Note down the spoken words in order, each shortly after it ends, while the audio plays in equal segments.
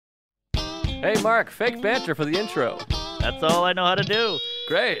Hey, Mark, fake banter for the intro. That's all I know how to do.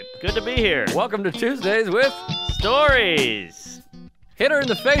 Great. Good to be here. Welcome to Tuesdays with Stories. Hit her in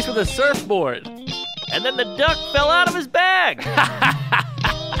the face with a surfboard. And then the duck fell out of his bag.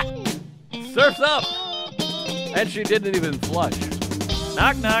 Surf's up. And she didn't even flush.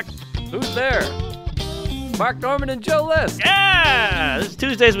 Knock, knock. Who's there? Mark Norman and Joe List. Yeah! This is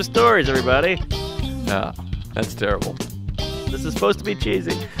Tuesdays with Stories, everybody. Ah, that's terrible. This is supposed to be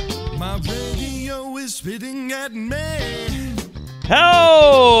cheesy. My radio is spitting at me.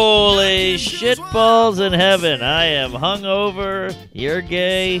 Holy shitballs in heaven. I am hungover. You're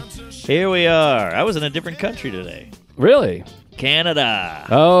gay. Here we are. I was in a different country today. Really? Canada.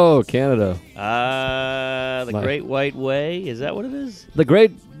 Oh, Canada. The Great White Way. Is that what it is? The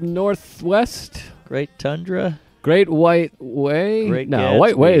Great Northwest? Great Tundra? Great White Way? Great No, Gatsby.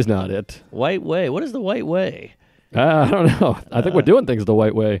 White Way is not it. White Way. What is the White Way? I don't know. I think we're doing things the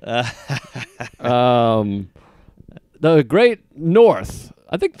white way. The Great North.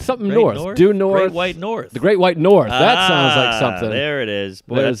 I think something Great north. Due north. Great White North. The Great White North. That sounds like something. There it is.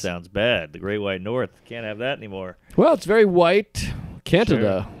 Boy, There's- that sounds bad. The Great White North. Can't have that anymore. Well, it's very white.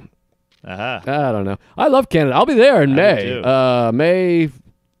 Canada. Aha. I don't know. I love Canada. I'll be there in I May. do May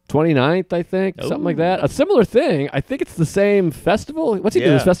 29th, I think. Something like that. A similar thing. I think it's the same festival. What's he do?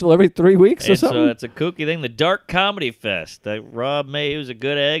 This Yeah. festival every 3 weeks or It's something? a kooky thing. The Dark Comedy Fest. That Rob May, he was a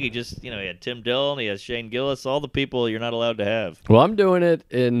good egg. He just, he had Tim Dillon, he has Shane Gillis, all the people you're not allowed to have. Well, I'm doing it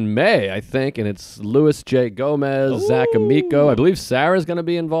in May, I think, and it's Louis J. Gomez, Zach Amico. I believe Sarah's going to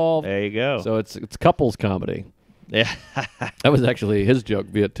be involved. There you go. So it's couples comedy. Yeah. That was actually his joke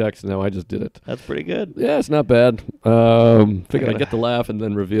via text, and now I just did it. That's pretty good. Yeah, it's not bad. Figured I'd get the laugh and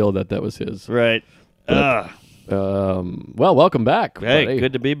then reveal that was his. Right. Well, welcome back, Hey, buddy.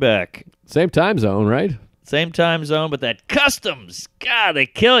 good to be back. Same time zone, right? Same time zone, but that customs, God, they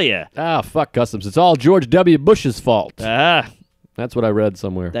kill you. Ah, fuck customs. It's all George W. Bush's fault. That's what I read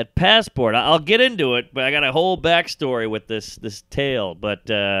somewhere. That passport. I'll get into it, but I got a whole backstory with this tale. But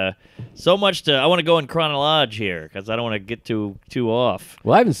so much I want to go in chronology here because I don't want to get too off.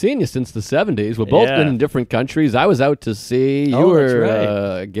 Well, I haven't seen you since the 70s. We've both been in different countries. I was out to sea. You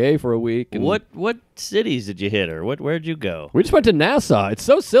were gay for a week. And What cities did you hit, or where'd you go? We just went to Nassau. It's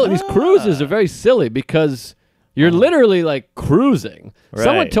so silly. These cruises are very silly because you're literally like cruising. Right.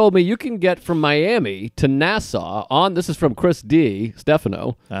 Someone told me you can get from Miami to Nassau on, this is from Chris D.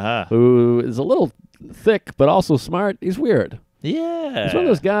 Stefano, who is a little thick but also smart. He's weird. Yeah. He's one of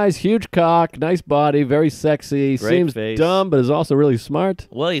those guys, huge cock, nice body, very sexy, Great seems face. dumb but is also really smart.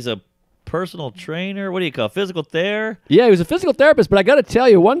 Well, he's a personal trainer. What do you call it? Physical therapist? Yeah, he was a physical therapist, but I got to tell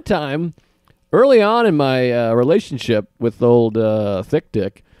you, one time, early on in my relationship with old Thick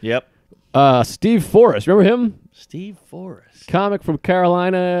Dick, Yep. Steve Forrest, remember him? Steve Forrest. Comic from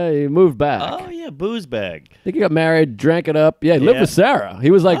Carolina. He moved back. Oh, yeah, booze bag. I think he got married, drank it up. Yeah, he lived Yeah. with Sarah.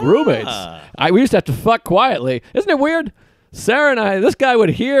 He was like roommates. We used to have to fuck quietly. Isn't it weird? This guy would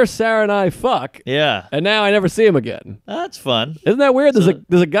hear Sarah and I fuck, Yeah. and now I never see him again. That's fun. Isn't that weird? There's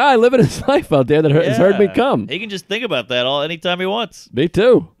a guy living his life out there that has heard me come. He can just think about that anytime he wants. Me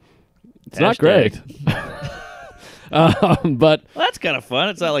too. It's not great. But Well, that's kind of fun.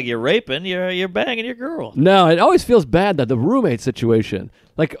 It's not like you're raping. You're banging your girl. no, it always feels bad that the roommate situation.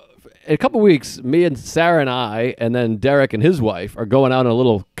 Like, in a couple weeks, me and Sarah and I, and then Derek and his wife, are going out on a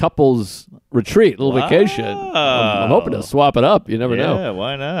little couples retreat, a little vacation. I'm hoping to swap it up. You never know. Yeah,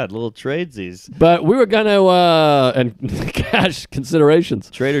 why not? Little tradesies. But we were going to, and cash considerations,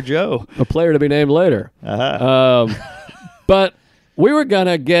 Trader Joe. a player to be named later. But we were going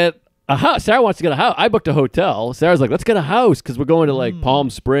to get a house. Sarah wants to get a house. I booked a hotel. Sarah's like, let's get a house because we're going to like Palm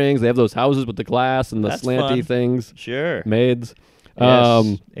Springs. They have those houses with the glass and the That's slanty fun. things. Sure. Maids.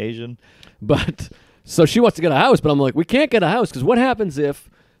 Yes. Asian. But so she wants to get a house, but I'm like, we can't get a house because what happens if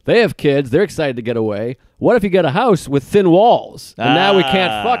they have kids, they're excited to get away. What if you get a house with thin walls and now we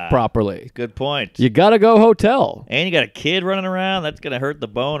can't fuck properly? Good point. You got to go hotel. And you got a kid running around. That's going to hurt the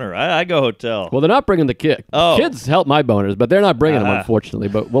boner. I go hotel. Well, they're not bringing the kid. Oh. Kids help my boners, but they're not bringing them, unfortunately.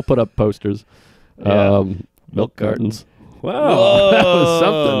 But we'll put up posters. Yeah. Milk cartons. Wow. Whoa, That was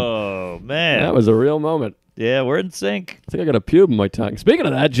something. Oh, man. That was a real moment. Yeah, we're in sync. I think I got a pube in my tongue. Speaking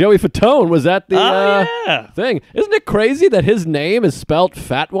of that, Joey Fatone was at the thing. Isn't it crazy that his name is spelt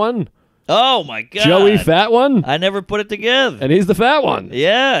Fat One? Oh, my God. Joey Fat One? I never put it together. And he's the fat one.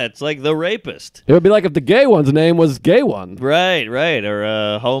 Yeah, it's like the rapist. It would be like if the gay one's name was Gay One. Right.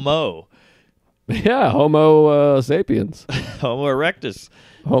 Or homo. Yeah, Homo sapiens. Homo erectus.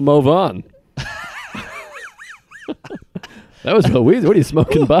 Homo Von. That was real weird. What are you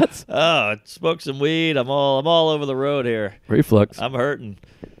smoking, butts? Oh, smoke some weed. I'm all over the road here. Reflux. I'm hurting.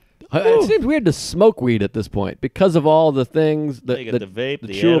 It seems weird to smoke weed at this point because of all the things, You got the vape, the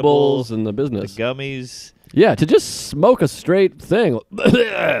chewables, edibles, and the business. the gummies. Yeah, to just smoke a straight thing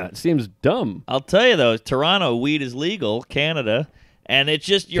it seems dumb. I'll tell you though, Toronto weed is legal, Canada, and it's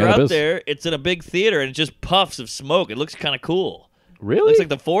just you're Cannabis. out there. It's in a big theater, and it's just puffs of smoke. It looks kind of cool. Really? Looks like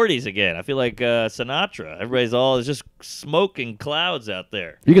the 40s again. I feel like Sinatra. There's just smoking clouds out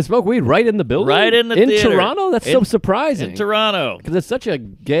there. You can smoke weed right in the building? Right in the theater. Toronto? That's so surprising. In Toronto. Because it's such a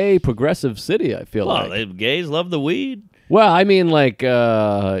gay, progressive city, I feel Well, like. the gays love the weed. Well, I mean, like,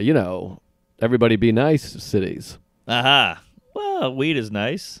 everybody be nice cities. Aha. Well, weed is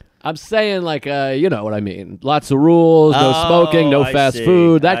nice. I'm saying, like, you know what I mean. Lots of rules, no smoking, no I fast see.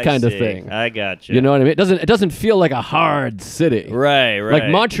 food, that I kind of see. thing. I got you. You know what I mean? It doesn't feel like a hard city. Right. Like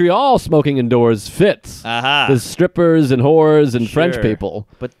Montreal smoking indoors fits. Aha. There's strippers and whores and French Sure. people.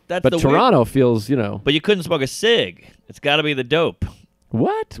 But that's But the Toronto feels, But you couldn't smoke a cig. It's got to be the dope.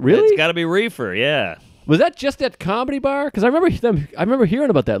 What? Really? It's got to be reefer. Yeah. Was that just at Comedy Bar? Because I remember hearing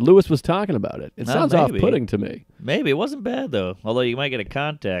about that. Lewis was talking about it. It sounds maybe. off-putting to me. Maybe it wasn't bad though. Although you might get a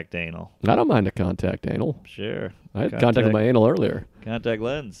contact anal. I don't mind a contact anal. Sure. I had contact with my anal earlier. Contact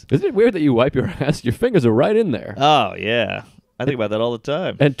lens. Isn't it weird that you wipe your ass? Your fingers are right in there. Oh yeah. I think about that all the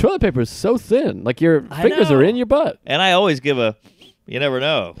time. And toilet paper is so thin. Like your I fingers know. are in your butt. And I always give a. You never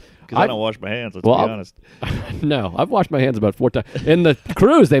know. Because I don't wash my hands. Let's be honest. No, I've washed my hands about 4 times. In the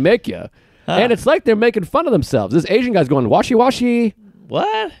cruise, they make you. And it's like they're making fun of themselves. This Asian guy's going, washy, washy,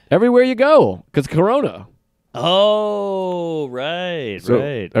 What? everywhere you go. Because Corona. Oh, right, So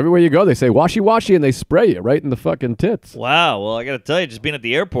right. everywhere you go, they say washy, washy, and they spray you right in the fucking tits. Wow. Well, I got to tell you, just being at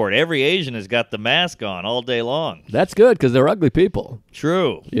the airport, every Asian has got the mask on all day long. That's good because they're ugly people.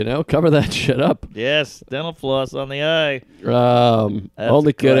 True. You know, cover that shit up. Yes. Dental floss on the eye.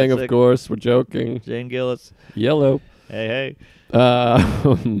 Only a kidding, of classic. course. We're joking. Jane Gillis. Yellow. Hey, hey.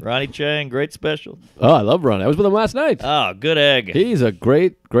 Ronnie Chang, great special. Oh, I love Ronnie. I was with him last night. Oh, good egg. He's a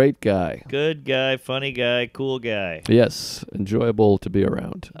great, great guy. Good guy, funny guy, cool guy. Yes, enjoyable to be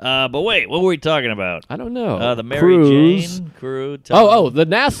around. But wait, what were we talking about? I don't know. The Mary Cruise. Jane crew. The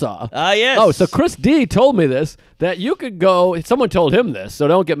Nassau. Yes. Oh, so Chris D told me this, that you could go, someone told him this, so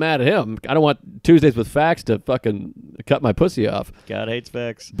don't get mad at him. I don't want Tuesdays with Facts to fucking cut my pussy off. God hates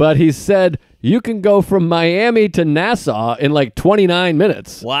facts. But he said you can go from Miami to Nassau in like 29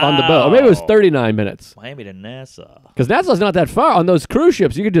 minutes on the boat. Or maybe it was 39 minutes. Miami to Nassau. Because Nassau's not that far. On those cruise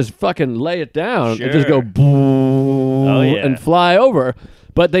ships, you could just fucking lay it down and just go Sure. boom Yeah. and fly over.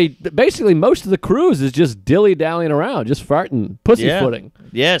 But they basically, most of the cruise is just dilly-dallying around, just farting, pussyfooting.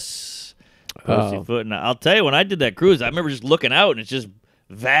 Yes. Pussyfooting. I'll tell you, when I did that cruise, I remember just looking out, and it's just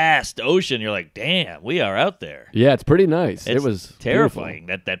vast ocean. You're like, damn, we are out there. Yeah, it's pretty nice. It's it was terrifying,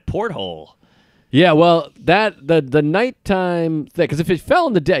 beautiful. that porthole. Yeah, well, the nighttime thing, because if it fell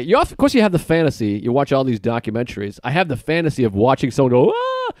in the day, of course you have the fantasy. You watch all these documentaries. I have the fantasy of watching someone go,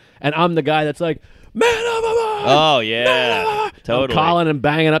 ah, and I'm the guy that's like, man, Oh, yeah. Totally. I'm calling and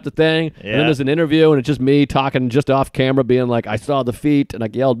banging up the thing. And Yeah. then there's an interview, and it's just me talking just off camera, being like, I saw the feet, and I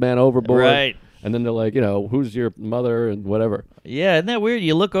yelled, man, overboard. Right. And then they're like, who's your mother, and whatever. Yeah, isn't that weird?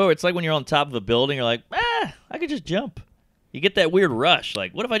 You look over, it's like when you're on top of a building, you're like, I could just jump. You get that weird rush.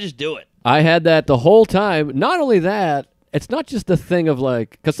 Like, what if I just do it? I had that the whole time. Not only that, it's not just the thing of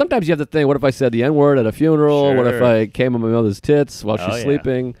like, because sometimes you have the thing, what if I said the N-word at a funeral? What if Sure. I came on my mother's tits while Oh, she's yeah.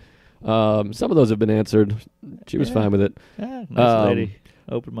 sleeping? Some of those have been answered. She was fine with it. Yeah, nice lady.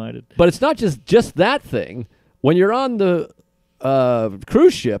 Open-minded. But it's not just that thing. When you're on the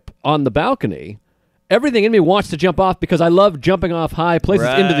cruise ship on the balcony, everything in me wants to jump off because I love jumping off high places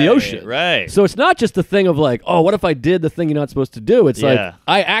into the ocean. Right. So it's not just the thing of like, oh, what if I did the thing you're not supposed to do? It's Yeah. like,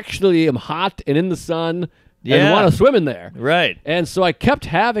 I actually am hot and in the sun and Yeah. want to swim in there. Right. And so I kept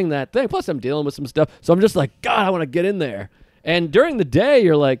having that thing. Plus, I'm dealing with some stuff. So I'm just like, God, I want to get in there. And during the day,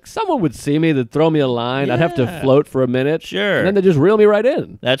 you're like, someone would see me, they'd throw me a line. I'd have to Yeah. float for a minute. Sure. And then they just reel me right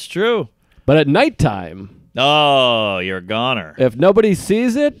in. That's true. But at nighttime, Oh, you're a goner. if nobody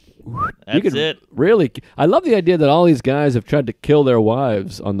sees it, you That's could it. really. I love the idea that all these guys have tried to kill their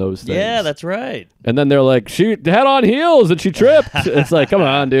wives on those things. Yeah, that's right. And then they're like, she had on heels and she tripped. It's like, come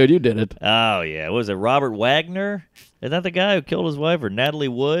on, dude, you did it. Oh, yeah. What was it, Robert Wagner? Is that the guy who killed his wife, or Natalie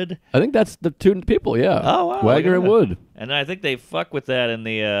Wood? I think that's the two people, yeah. Oh, wow. Wagner and Wood. And I think they fuck with that in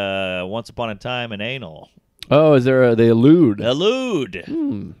the Once Upon a Time in Anal. Oh, is there they allude? Allude.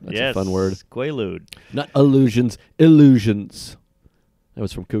 That's Yes. a fun word. Quaalude. Not illusions, illusions. That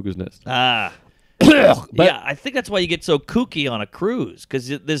was from Cuckoo's Nest. Ah. But- Yeah, I think that's why you get so kooky on a cruise, because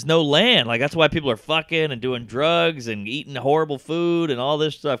there's no land. Like, that's why people are fucking and doing drugs and eating horrible food and all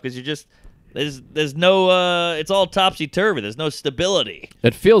this stuff, because There's no. It's all topsy turvy. There's no stability.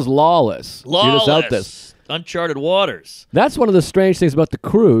 It feels lawless. You're just out there. Uncharted waters. That's one of the strange things about the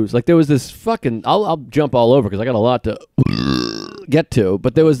cruise. Like there was this fucking. I'll jump all over because I got a lot to get to.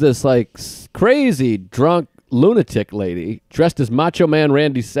 But there was this like crazy drunk lunatic lady dressed as Macho Man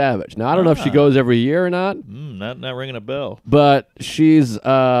Randy Savage. Now I don't know if she goes every year or not. Not ringing a bell. But she's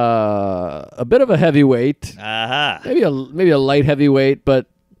a bit of a heavyweight. Aha. Maybe a light heavyweight, but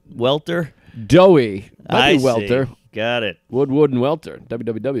welter. Doughy. I Might be welter. see. Got it. Wood and welter.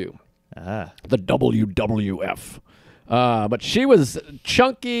 WWW. The WWF. But she was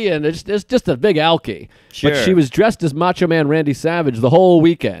chunky and it's just a big alky. Sure. But she was dressed as Macho Man Randy Savage the whole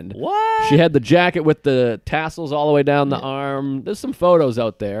weekend. What? She had the jacket with the tassels all the way down the arm. There's some photos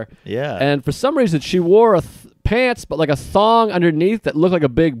out there. Yeah. And for some reason, she wore pants, but like a thong underneath that looked like a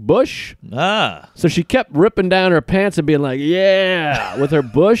big bush. So she kept ripping down her pants and being like, yeah, with her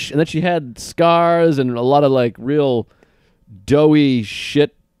bush. And then she had scars and a lot of like real doughy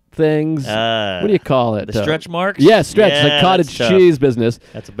shit things. What do you call it? The stretch marks? Yeah, stretch. Like cottage cheese business.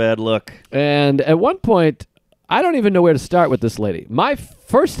 That's a bad look. And at one point, I don't even know where to start with this lady. My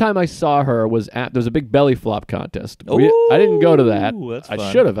first time I saw her was there was a big belly flop contest. I didn't go to that. That's I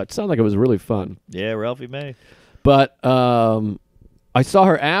fun. should have. It sounded like it was really fun. Yeah, Ralphie May. But I saw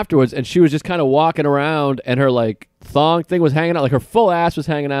her afterwards, and she was just kind of walking around, and her like thong thing was hanging out, like her full ass was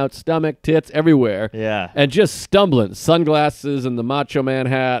hanging out, stomach, tits, everywhere. Yeah. And just stumbling, sunglasses and the Macho Man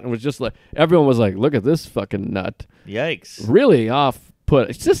hat, and was just like, everyone was like, look at this fucking nut. Yikes. Really off put.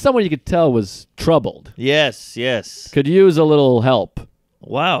 It's just someone you could tell was troubled. Yes. Could use a little help.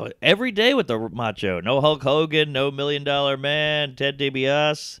 Wow. Every day with the Macho. No Hulk Hogan, no $1 Million Man, Ted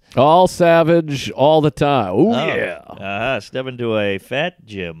DiBiase. All Savage, all the time. Ooh, yeah. Step into a fat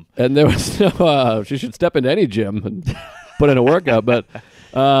gym. And there was no, she should step into any gym and put in a workout, but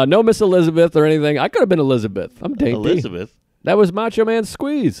no Miss Elizabeth or anything. I could have been Elizabeth. I'm dainty. Elizabeth? That was Macho Man's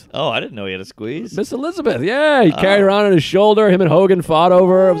squeeze. Oh, I didn't know he had a squeeze. Miss Elizabeth, yeah. He carried her on his shoulder. Him and Hogan fought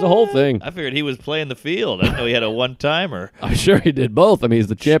over her. It was a whole thing. I figured he was playing the field. I didn't know he had a one-timer. I'm sure he did both. I mean, he's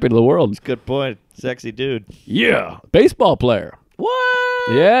the champion of the world. Good point. Sexy dude. Yeah. Baseball player.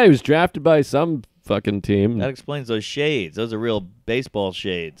 What? Yeah, he was drafted by some fucking team. That explains those shades. Those are real baseball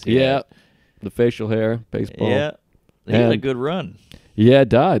shades. Yeah. The facial hair, baseball. Yeah. He had a good run. Yeah,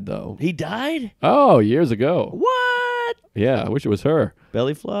 died, though. He died? Oh, years ago. What? Yeah, I wish it was her.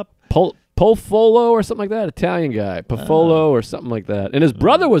 Belly flop? Polfolo or something like that. Italian guy. Pofolo or something like that. And his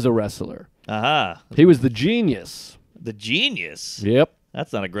brother was a wrestler. Aha. He was the Genius. The Genius? Yep.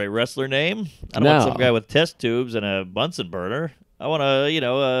 That's not a great wrestler name. I don't want some guy with test tubes and a Bunsen burner. I want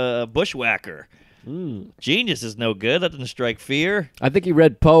a bushwhacker. Genius is no good. That didn't strike fear. I think he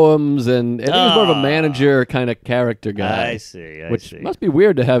read poems, and I think he was more of a manager kind of character guy. I see. Which must be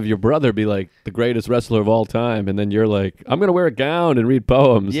weird to have your brother be like the greatest wrestler of all time, and then you're like, I'm going to wear a gown and read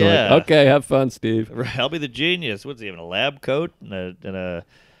poems. Yeah. Like, okay, have fun, Steve. I'll be the Genius. What's he, even a lab coat and a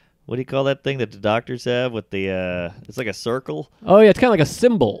what do you call that thing that the doctors have with the, it's like a circle? Oh, yeah, it's kind of like a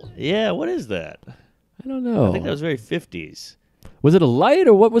symbol. Yeah, what is that? I don't know. I think that was very 50s. Was it a light,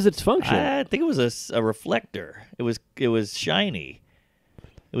 or what was its function? I think it was a reflector. It was shiny.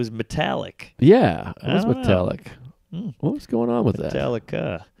 It was metallic. Yeah, it was metallic. What was going on with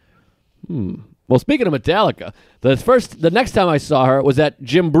Metallica. that? Well, speaking of Metallica, the next time I saw her was at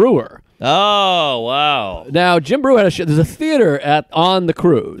Jim Brewer. Oh, wow. Now, Jim Brewer had a show. There's a theater on the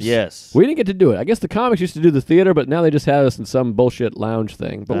cruise. Yes. We didn't get to do it. I guess the comics used to do the theater, but now they just have us in some bullshit lounge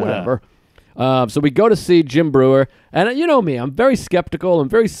thing. But whatever. So we go to see Jim Brewer, and you know me, I'm very skeptical, I'm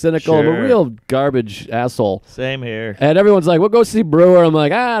very cynical, I'm a real garbage asshole. Same here. And everyone's like, well, go see Brewer. I'm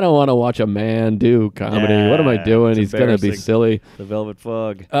like, I don't want to watch a man do comedy. What am I doing? He's going to be silly. The Velvet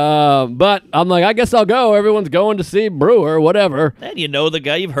Fog. But I'm like, I guess I'll go. Everyone's going to see Brewer, whatever. And you know the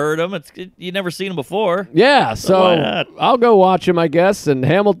guy, you've heard him. You've never seen him before. Yeah, so why not? I'll go watch him, I guess. And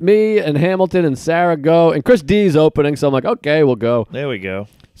me and Hamilton and Sarah go. And Chris D's opening, so I'm like, okay, we'll go. There we go.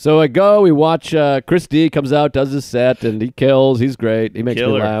 So I go, we watch, Chris D comes out, does his set, and he kills. He's great. He makes me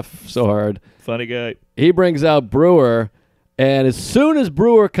laugh so hard. Funny guy. He brings out Brewer, and as soon as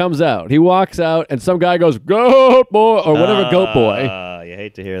Brewer comes out, he walks out, and some guy goes, Goat Boy, or whatever, Goat Boy. You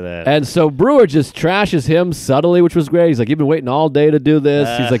hate to hear that. And so Brewer just trashes him subtly, which was great. He's like, you've been waiting all day to do this.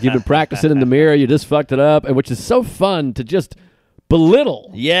 He's like, you've been practicing in the mirror. You just fucked it up, and which is so fun to just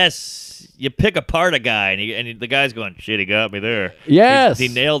belittle. Yes. You pick apart a guy, and the guy's going, shit, he got me there. Yes. He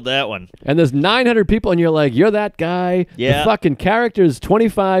nailed that one. And there's 900 people, and you're like, you're that guy. Yeah. The fucking character's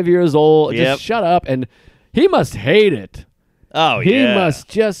 25 years old. Yep. Just shut up. And he must hate it. Oh, He yeah. must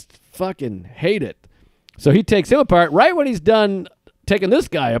just fucking hate it. So he takes him apart. Right when he's done taking this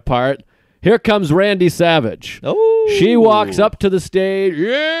guy apart, Here comes Randy Savage. Oh. She walks up to the stage,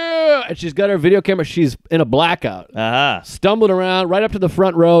 and she's got her video camera. She's in a blackout. Stumbled around right up to the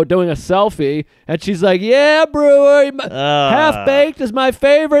front row doing a selfie, and she's like, yeah, Brewer, Half-Baked is my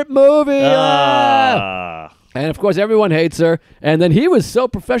favorite movie. And, of course, everyone hates her. And then he was so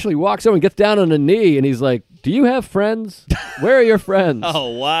professional. He walks over and gets down on a knee, and he's like, do you have friends? Where are your friends?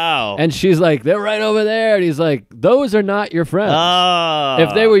 Oh, wow. And she's like, they're right over there. And he's like, those are not your friends.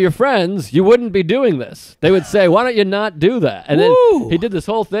 If they were your friends, you wouldn't be doing this. They would say, why don't you not do that? And then he did this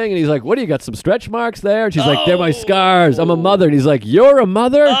whole thing, and he's like, what do you got, some stretch marks there? And she's like, they're my scars. I'm a mother. And he's like, you're a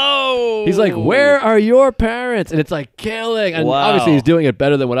mother? He's like, where are your parents? And it's like killing. And obviously he's doing it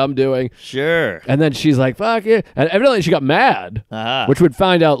better than what I'm doing. Sure. And then she's like, fuck it. And evidently she got mad, which we'd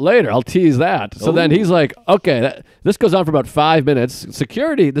find out later. I'll tease that. So then he's like, okay, this goes on for about 5 minutes.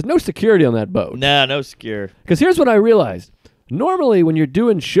 Security, there's no security on that boat. Nah, no secure. Because here's what I realized. Normally when you're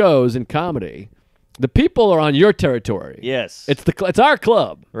doing shows in comedy, the people are on your territory. Yes. It's our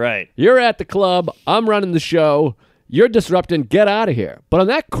club. Right. You're at the club. I'm running the show. You're disrupting. Get out of here. But on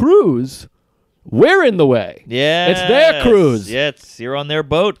that cruise, we're in the way. Yeah. It's their cruise. Yes, you're on their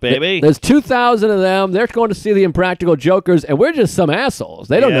boat, baby. There's 2,000 of them. They're going to see the Impractical Jokers, and we're just some assholes.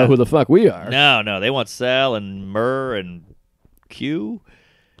 They don't know who the fuck we are. No. They want Sal and Murr and Q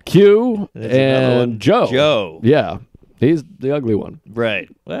and Joe. Joe. Yeah. He's the ugly one. Right.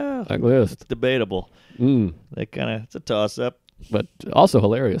 Well, ugliest. It's debatable. It's a toss-up. But also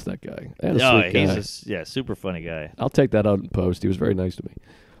hilarious, that guy. And a sweet guy. He's super funny guy. I'll take that out in post. He was very nice to me.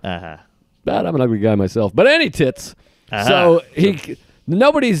 But I'm an ugly guy myself. But any tits. So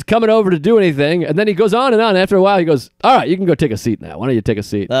nobody's coming over to do anything. And then he goes on. And after a while, he goes, all right, you can go take a seat now. Why don't you take a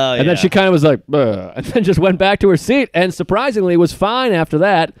seat? And then she kind of was like, ugh, and then just went back to her seat. And surprisingly, was fine after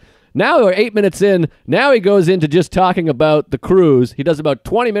that. Now we're 8 minutes in. Now he goes into just talking about the cruise. He does about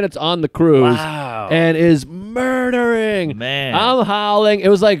 20 minutes on the cruise. Wow. And is murdering. Man. I'm howling. It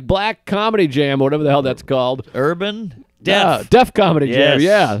was like Black Comedy Jam or whatever the hell that's called. Urban? Deaf Comedy Jam,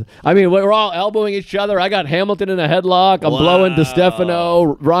 yeah. I mean, we're all elbowing each other. I got Hamilton in a headlock. I'm blowing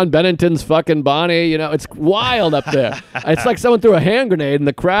DeStefano. Ron Bennington's fucking Bonnie. You know, it's wild up there. It's like someone threw a hand grenade in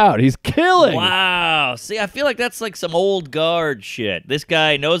the crowd. He's killing. Wow. See, I feel like that's like some old guard shit. This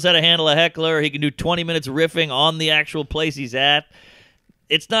guy knows how to handle a heckler. He can do 20 minutes riffing on the actual place he's at.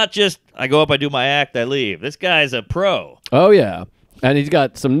 It's not just, I go up, I do my act, I leave. This guy's a pro. Oh, yeah. And he's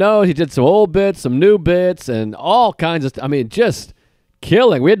got some notes. He did some old bits, some new bits, and all kinds of stuff. I mean, just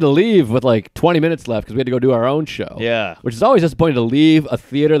killing. We had to leave with like 20 minutes left because we had to go do our own show. Yeah. Which is always disappointing to leave a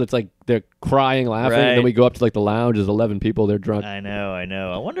theater that's like they're crying, laughing, right. and then we go up to like the lounge. There's 11 people. They're drunk. I know.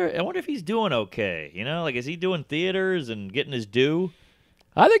 I wonder if he's doing okay. You know, like is he doing theaters and getting his due?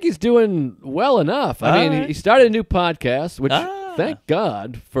 I think he's doing well enough. I mean, he started a new podcast, which thank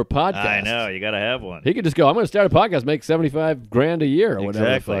God for podcasts. I know, you got to have one. He could just go, I'm going to start a podcast, make $75,000 a year or whatever.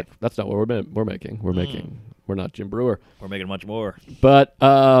 Exactly. That's not what we're making. We're not Jim Brewer. We're making much more. But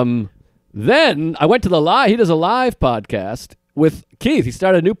then I went to the live. He does a live podcast with Keith. He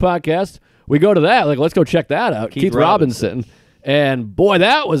started a new podcast. We go to that. Like, let's go check that out. Keith Robinson. And boy,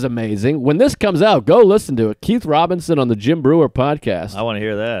 that was amazing. When this comes out, go listen to it. Keith Robinson on the Jim Brewer podcast. I want to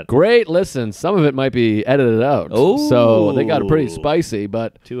hear that. Great listen. Some of it might be edited out. Oh. So they got it pretty spicy,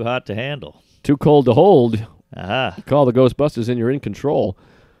 but too hot to handle. Too cold to hold. Aha. Call the Ghostbusters and you're in control.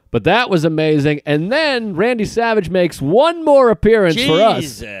 But that was amazing. And then Randy Savage makes one more appearance for us.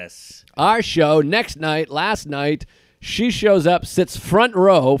 Jesus. Our show last night. She shows up, sits front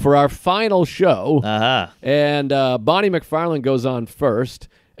row for our final show. And Bonnie McFarlane goes on first.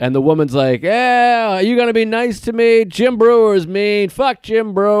 And the woman's like, yeah, are you going to be nice to me? Jim Brewer's mean. Fuck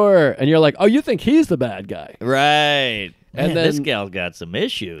Jim Brewer. And you're like, oh, you think he's the bad guy. Right. And Man, then, this gal's got some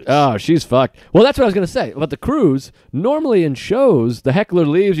issues. Oh, she's fucked. Well, that's what I was going to say about the cruise. Normally in shows, the heckler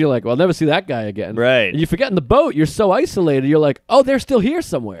leaves. You're like, well, I'll never see that guy again. Right. And you forget in the boat, you're so isolated. You're like, oh, they're still here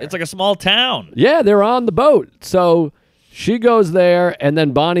somewhere. It's like a small town. Yeah, they're on the boat. So she goes there, and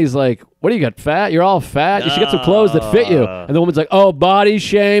then Bonnie's like, what do you got, fat? You're all fat? You should get some clothes that fit you. And the woman's like, oh, body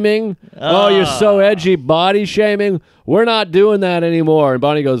shaming? Oh, you're so edgy, body shaming? We're not doing that anymore. And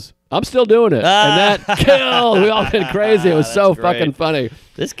Bonnie goes, I'm still doing it. And that killed. We all went crazy. It was so fucking funny.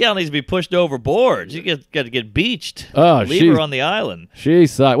 This gal needs to be pushed overboard. She got to get beached. Oh, Leave her on the island. She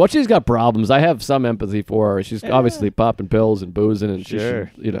sucks. Well, she's got problems. I have some empathy for her. She's obviously popping pills and boozing, and she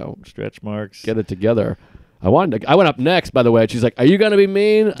should, stretch marks. Get it together. I went up next, by the way. She's like, are you going to be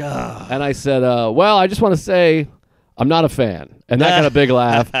mean? And I said, well, I just want to say I'm not a fan. And that got a big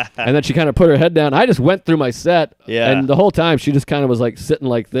laugh. And then she kind of put her head down. I just went through my set. Yeah. And the whole time she just kind of was like sitting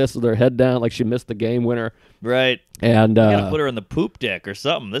like this with her head down, like she missed the game winner. Right. And You gotta put her in the poop deck or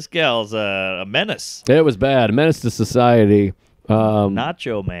something. This gal's a menace. it was bad. A menace to society.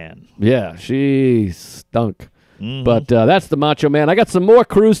 Nacho Man. Yeah, she stunk. Mm-hmm. But that's the Macho Man. I got some more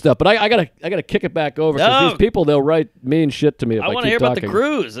cruise stuff, but I gotta kick it back over because No. these people, they'll write mean shit to me if I I want to keep hear about the talking.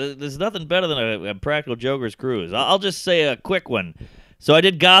 cruise. There's nothing better than a Practical Jokers cruise. I'll just say a quick one. So I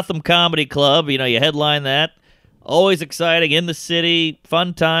did Gotham Comedy Club. You headline that. Always exciting, in the city,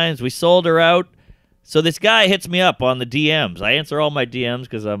 fun times. We sold her out. So this guy hits me up on the DMs. I answer all my DMs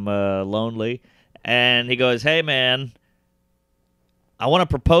because I'm lonely. And he goes, hey, man, I want to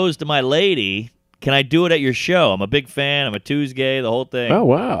propose to my lady. Can I do it at your show? I'm a big fan. I'm a Tuesday, the whole thing. Oh,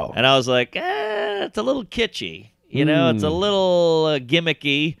 wow. And I was like, it's a little kitschy. It's a little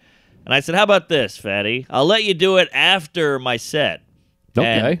gimmicky. And I said, how about this, fatty? I'll let you do it after my set.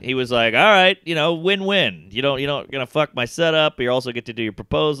 Okay. And he was like, all right, win-win. You're gonna fuck my setup. You also get to do your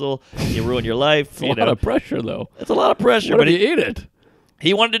proposal. You ruin your life. It's a lot of pressure, though. It's a lot of pressure. What But if you eat it?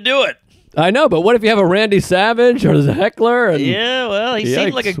 he wanted to do it. I know, but what if you have a Randy Savage or there's a heckler? And Yeah, well, he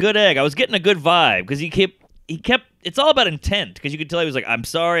seemed like a Yikes. good egg. I was getting a good vibe because he kept. It's all about intent because you could tell he was like, I'm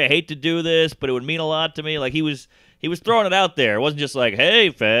sorry, I hate to do this, but it would mean a lot to me. Like he was throwing it out there. It wasn't just like, hey,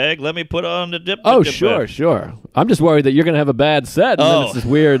 fag, let me put on the dip. Oh, sure. I'm just worried that you're going to have a bad set and then it's this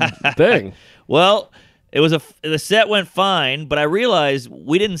weird thing. Well, the set went fine, but I realized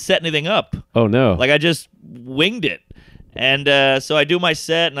we didn't set anything up. Oh, no. Like I just winged it. And so I do my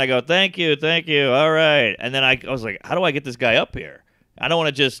set and I go, thank you. All right. And then I was like, how do I get this guy up here? I don't want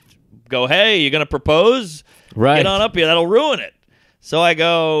to just go, hey, you're going to propose? Right. Get on up here. That'll ruin it. So I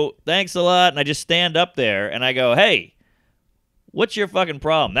go, thanks a lot. And I just stand up there and I go, hey, what's your fucking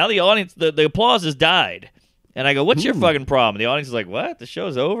problem? Now the audience, the applause has died. And I go, what's your fucking problem? The audience is like, what? The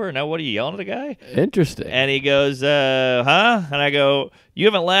show's over? Now what are you yelling at the guy? Interesting. And he goes, huh? And I go, you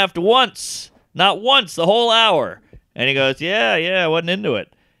haven't laughed once. Not once the whole hour. And he goes, yeah, I wasn't into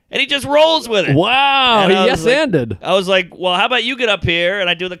it. And he just rolls with it. Wow, And he I was yes-anded. I was like, well, how about you get up here and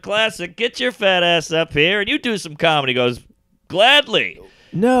I do the classic, get your fat ass up here and you do some comedy. He goes, gladly.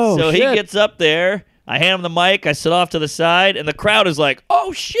 No, So shit. he gets up there. I hand him the mic. I sit off to the side. And the crowd is like,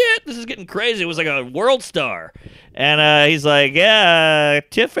 oh, shit, this is getting crazy. It was like a world star. And he's like, yeah,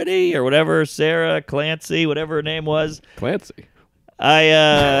 Tiffany or whatever, Sarah, Clancy, whatever her name was. Clancy.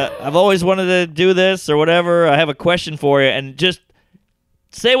 I've always wanted to do this or whatever. I have a question for you. And just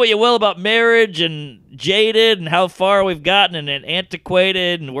say what you will about marriage and jaded and how far we've gotten and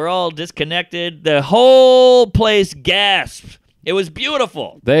antiquated and we're all disconnected. The whole place gasped. It was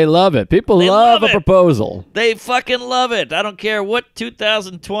beautiful. They love it. People They love love a it. proposal. They fucking love it. I don't care what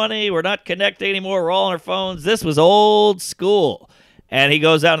 2020. We're not connecting anymore. We're all on our phones. This was old school. And he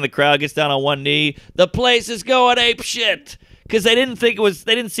goes out in the crowd, gets down on one knee. The place is going ape shit. Because they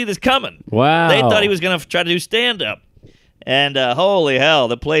didn't see this coming. Wow. They thought he was going to try to do stand-up. And holy hell,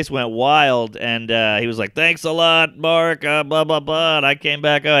 the place went wild. And he was like, thanks a lot, Mark, blah, blah, blah. And I came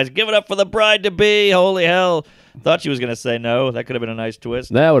back, I was give it up for the bride-to-be. Holy hell. Thought she was going to say no. That could have been a nice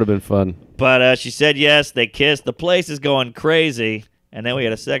twist. That would have been fun. But she said yes. They kissed. The place is going crazy. And then we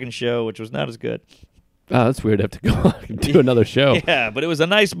had a second show, which was not as good. Oh, that's weird to have to go on and do another show. Yeah, but it was a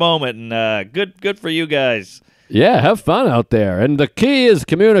nice moment. And good for you guys. Yeah, have fun out there. And the key is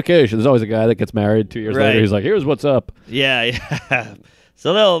communication. There's always a guy that gets married 2 years Right. later. He's like, here's what's up. Yeah.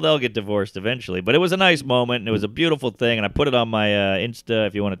 So they'll get divorced eventually. But it was a nice moment, and it was a beautiful thing, and I put it on my Insta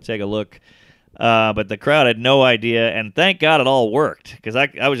if you want to take a look. But the crowd had no idea, and thank God it all worked, because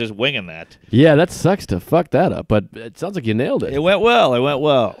I was just winging that. Yeah, that sucks to fuck that up, but it sounds like you nailed it. It went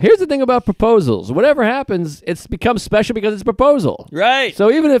well. Here's the thing about proposals. Whatever happens, it's becomes special because it's a proposal. Right.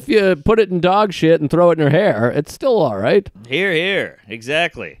 So even if you put it in dog shit and throw it in her hair, it's still all right. Here.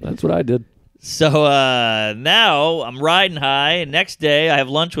 Exactly. That's what I did. So now I'm riding high. Next day, I have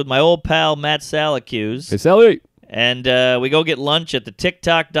lunch with my old pal, Matt Salacuse. Hey, Sally. And we go get lunch at the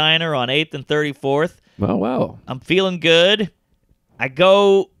TikTok Diner on 8th and 34th. Oh, wow. I'm feeling good. I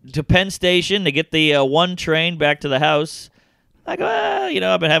go to Penn Station to get the 1 train back to the house. I go,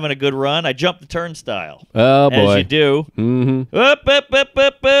 I've been having a good run. I jump the turnstile. Oh, boy. As you do. Mm-hmm.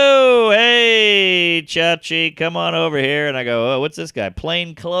 Boo. Hey, Chachi, come on over here. And I go, what's this guy?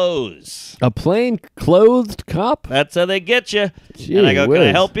 Plain clothes. A plain clothed cop? That's how they get you. Gee And I go, can I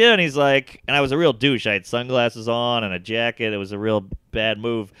whiz. help you? And he's like, and I was a real douche. I had sunglasses on and a jacket. It was a real bad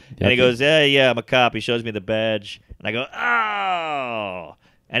move. And he Gotcha. goes, yeah, I'm a cop. He shows me the badge. And I go, oh.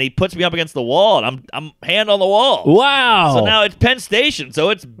 And he puts me up against the wall, and I'm hand on the wall. Wow. So now it's Penn Station, so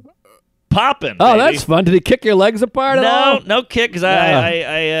it's popping. Oh, baby. that's fun. Did he kick your legs apart at all? No kick, because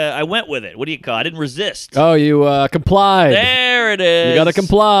I went with it. What do you call it? I didn't resist. Oh, you complied. There it is. You got to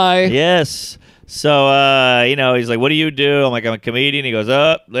comply. Yes. So, he's like, what do you do? I'm like, I'm a comedian. He goes,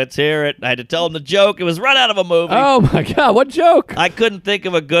 let's hear it. I had to tell him the joke. It was right out of a movie. Oh, my God. What joke? I couldn't think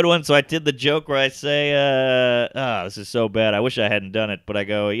of a good one, so I did the joke where I say, this is so bad. I wish I hadn't done it. But I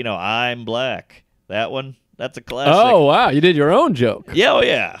go, I'm black. That one, that's a classic. Oh, wow. You did your own joke. Yeah, oh,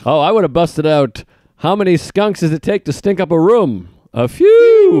 yeah. Oh, I would have busted out, how many skunks does it take to stink up a room? A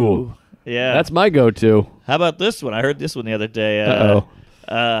few. Yeah. That's my go-to. How about this one? I heard this one the other day.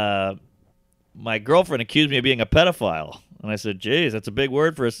 My girlfriend accused me of being a pedophile. And I said, geez, that's a big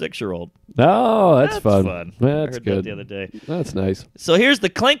word for a 6-year-old. Oh, that's fun. I That's heard good. that the other day. That's nice. So here's the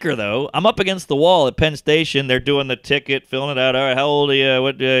clinker, though. I'm up against the wall at Penn Station. They're doing the ticket, filling it out. All right, how old are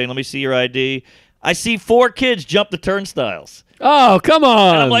you? Let me see your ID. I see 4 kids jump the turnstiles. Oh, come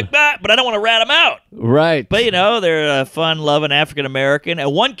on. And I'm like, but I don't want to rat them out. Right. But, they're fun-loving African-American.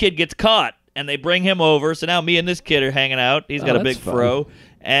 And one kid gets caught, and they bring him over. So now me and this kid are hanging out. He's got a big fro.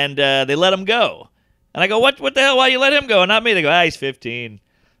 And they let him go. And I go, what the hell? Why you let him go and not me? They go, he's 15.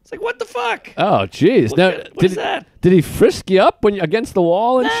 It's like, what the fuck? Oh, jeez. Now, What is that? Did he frisk you up when you against the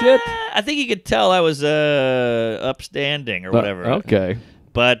wall and shit? I think he could tell I was upstanding or whatever. Okay.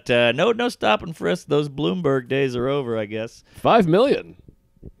 But no stop and frisk. Those Bloomberg days are over, I guess. 5 million.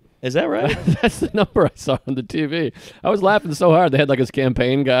 Is that right? That's the number I saw on the TV. I was laughing so hard. They had like his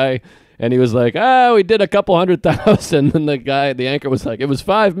campaign guy, and he was like, we did a couple 100,000. And the anchor was like, it was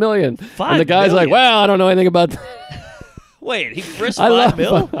 5 million. And the guy's like, well, I don't know anything about that. Wait, he frisked 5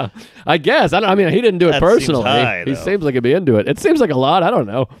 mil? I guess. I mean, he didn't do it That personally. seems high, He though. seems like he'd be into it. It seems like a lot. I don't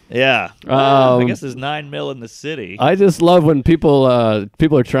know. Yeah. I guess there's 9 mil in the city. I just love when people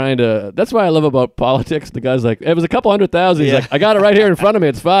are trying to. That's why I love about politics. The guy's like, it was a couple 100,000. He's like, I got it right here in front of me.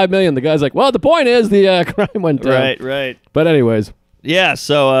 It's 5 million. The guy's like, well, the point is the crime went down. Right. But anyways. Yeah,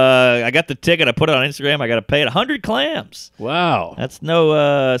 so I got the ticket. I put it on Instagram. I got to pay it 100 clams. Wow. That's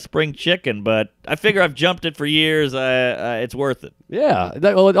no spring chicken, but I figure I've jumped it for years. It's worth it. Yeah.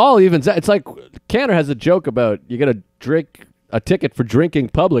 Well, it all evens out. It's like Canner has a joke about you get a ticket for drinking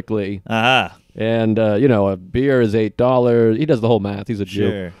publicly. Uh-huh. And, a beer is $8. He does the whole math. He's a Jew.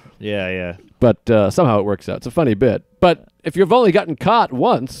 Sure. Yeah. But somehow it works out. It's a funny bit. But if you've only gotten caught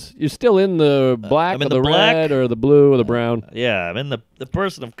once, you're still in the black I'm or in the the black. red or the blue or the brown. Yeah, I'm in the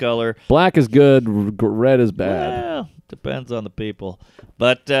person of color. Black is good. Red is bad. Well, depends on the people.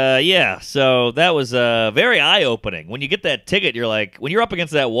 But, yeah, so that was very eye-opening. When you get that ticket, you're like, when you're up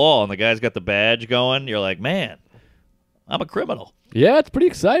against that wall and the guy's got the badge going, you're like, man, I'm a criminal. Yeah, it's pretty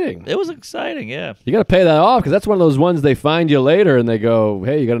exciting. It was exciting, yeah. You got to pay that off because that's one of those ones they find you later and they go,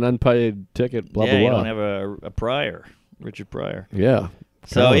 hey, you got an unpaid ticket, blah, yeah, blah, blah. you don't have a Pryor, Richard Pryor. Yeah.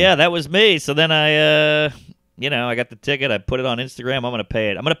 So, yeah, that was me. So then I got the ticket. I put it on Instagram. I'm going to pay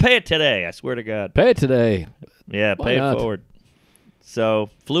it. I'm going to pay it today. I swear to God. Pay it today. Yeah, Why pay not? it forward. So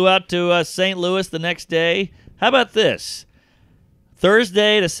flew out to St. Louis the next day. How about this?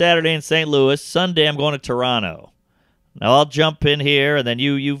 Thursday to Saturday in St. Louis. Sunday I'm going to Toronto. Now I'll jump in here, and then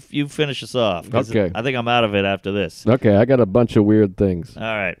you finish us off. 'Cause Okay. I think I'm out of it after this. Okay, I got a bunch of weird things. All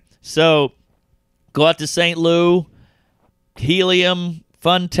right. So go out to St. Lou, Helium,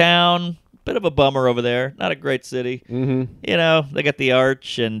 fun town. Bit of a bummer over there. Not a great city. Mm-hmm. They got the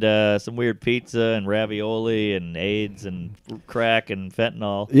Arch and some weird pizza and ravioli and AIDS and crack and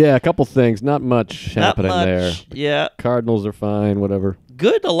fentanyl. Yeah, a couple things. Not much happening Not there. much. Yeah. Cardinals are fine, whatever.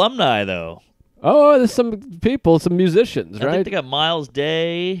 Good alumni, though. Oh, there's some people, some musicians, I right? think they got Miles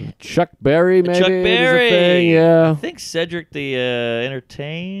Day. Chuck Berry, maybe. Chuck is a Berry. thing, yeah. I think Cedric the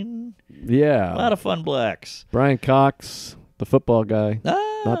Entertain. Yeah. A lot of fun blacks. Brian Cox, the football guy,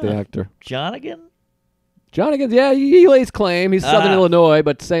 not the actor. Johnigan? Johnigan, yeah, he lays claim. He's Southern Illinois,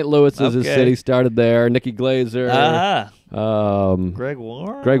 but St. Louis is his Okay. city. Started there. Nicky Glazer. Greg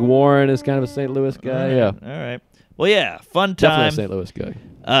Warren? Greg Warren is kind of a St. Louis guy. Yeah. All right. Well, yeah, fun Definitely a time. St. Louis guy.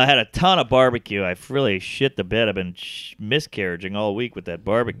 Had a ton of barbecue. I really shit the bed. I've been miscarriaging all week with that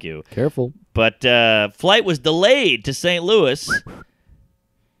barbecue. Careful. But flight was delayed to St. Louis.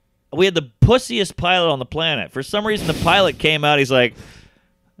 We had the pussiest pilot on the planet. For some reason, the pilot came out. He's like,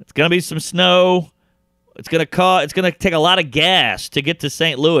 "It's gonna be some snow. It's gonna take a lot of gas to get to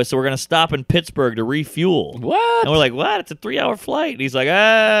St. Louis. So we're gonna stop in Pittsburgh to refuel." What? And we're like, "What? It's a 3-hour flight." And he's like,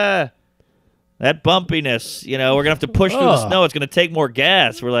 that bumpiness. We're gonna have to push through the snow. It's gonna take more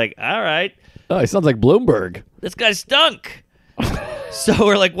gas. We're like, "All right." Oh, he sounds like Bloomberg. This guy stunk. So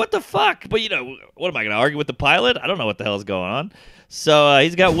we're like, what the fuck? But, what am I going to argue with the pilot? I don't know what the hell's going on. So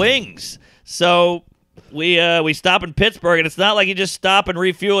he's got wings. So we stop in Pittsburgh, and it's not like you just stop and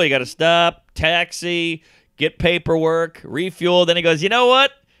refuel. You got to stop, taxi, get paperwork, refuel. Then he goes, you know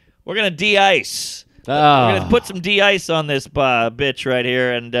what? We're going to de-ice. We're going to put some de-ice on this bitch right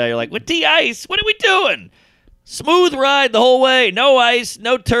here. And you're like, what de-ice? What are we doing? Smooth ride the whole way. No ice,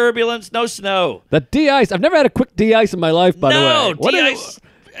 no turbulence, no snow. The de-ice. I've never had a quick de-ice in my life, by the way. No, de-ice,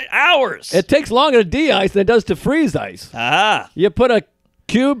 hours. It takes longer to de-ice than it does to freeze ice. Aha. You put a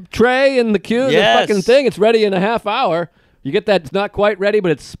cube tray in the cube, Yes. the fucking thing, it's ready in a half hour. You get that, it's not quite ready, but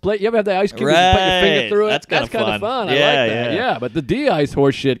it's split. You ever have the ice cube, you put your finger through it? That's kind of fun. I Yeah, like that. Yeah, but the de-ice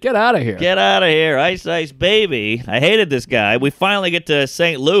horse shit, get out of here. Get out of here. Ice, ice, baby. I hated this guy. We finally get to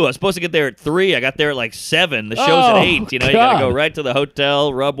St. Louis. I was supposed to get there at 3. I got there at like 7. The show's at 8. You know, you got to go right to the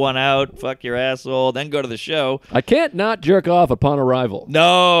hotel, rub one out, fuck your asshole, then go to the show. I can't not jerk off upon arrival.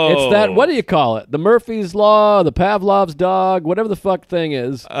 No. It's that, what do you call it? The Murphy's Law, the Pavlov's dog, whatever the fuck thing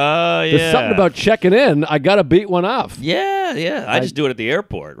is. Yeah. There's something about checking in. I got to beat one off. Yeah. I just do it at the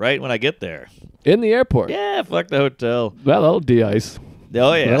airport, right, when I get there. In the airport. Yeah, fuck the hotel. Well, that'll de-ice.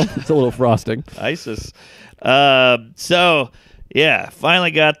 Oh, yeah. Well, it's a little frosting. ISIS. So, yeah,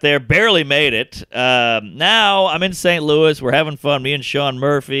 finally got there. Barely made it. Now I'm in St. Louis. We're having fun. Me and Sean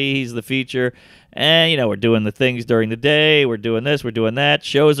Murphy. He's the feature. And, you know, we're doing the things during the day. We're doing this. We're doing that.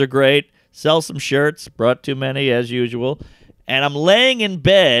 Shows are great. Sell some shirts. Brought too many, as usual. And I'm laying in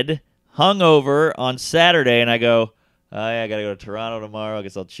bed, hungover, on Saturday, and I go, oh, yeah, I got to go to Toronto tomorrow. I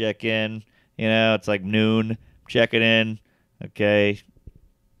guess I'll check in. You know, it's like noon. Checking in. Okay.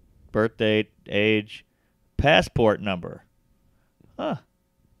 Birth date, age, passport number. Huh.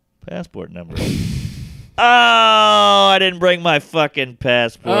 Passport number. Oh, I didn't bring my fucking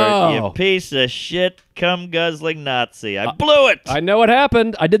passport. Oh. You piece of shit, cum-guzzling Nazi. I blew it. I know what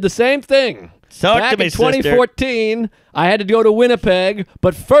happened. I did the same thing. Talk Back to me, in sister. 2014, I had to go to Winnipeg,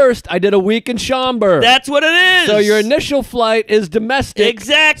 but first I did a week in Schaumburg. That's what it is. So your initial flight is domestic.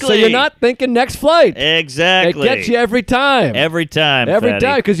 Exactly. So you're not thinking next flight. Exactly. It gets you every time. Every time, Every fatty.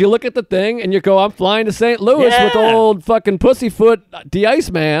 time, because you look at the thing and you go, I'm flying to St. Louis Yeah. with old fucking pussyfoot de-ice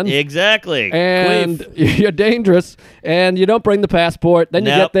man. Exactly. And Queef. you're dangerous, and you don't bring the passport. Then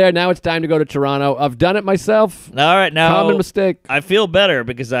you Nope. get there. Now it's time to go to Toronto. I've done it myself. All right, now Common mistake. I feel better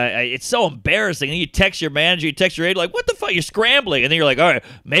because I it's so embarrassing. And you text your manager, you text your aide, like, what the fuck? You're scrambling. And then you're like, all right,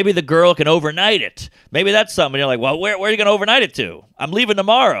 maybe the girl can overnight it. Maybe that's something. And you're like, well, where are you going to overnight it to? I'm leaving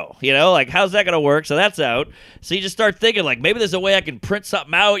tomorrow. You know, like, how's that going to work? So that's out. So you just start thinking, like, maybe there's a way I can print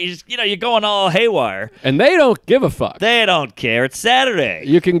something out. You just, you know, you're going all haywire. And they don't give a fuck. They don't care. It's Saturday.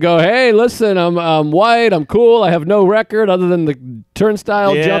 You can go, hey, listen, I'm white, I'm cool, I have no record other than the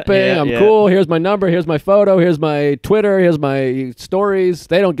turnstile Yeah, jumping, yeah, I'm yeah. cool, here's my number, here's my photo, here's my Twitter, here's my stories.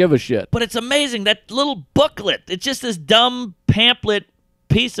 They don't give a shit. But it's amazing, that little booklet. It's just this dumb pamphlet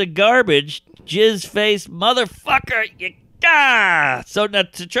piece of garbage, jizz face motherfucker. So now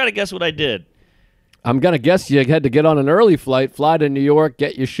to try to guess what I did. I'm going to guess you had to get on an early flight, fly to New York,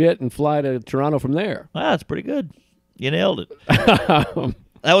 get your shit, and fly to Toronto from there. Wow, that's pretty good. You nailed it.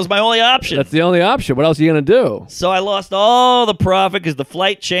 That was my only option. That's the only option. What else are you going to do? So I lost all the profit because the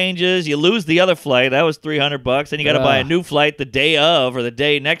flight changes. You lose the other flight. That was $300. Then you got to buy a new flight the day of or the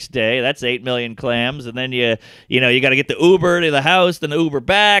day next day. That's 8 million clams. And then you got to get the Uber to the house, then the Uber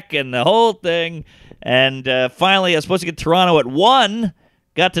back, and the whole thing. And finally, I was supposed to get to Toronto at 1.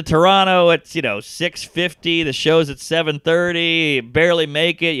 Got to Toronto at 6:50. The show's at 7:30. You barely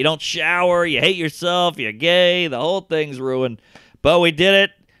make it. You don't shower. You hate yourself. You're gay. The whole thing's ruined. But we did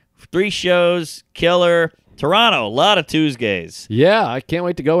it. 3 shows. Killer. Toronto. A lot of Tuesdays. Yeah, I can't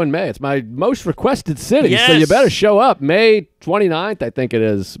wait to go in May. It's my most requested city, Yes. so you better show up. May 29th, I think it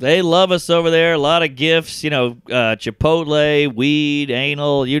is. They love us over there. A lot of gifts. Chipotle, weed,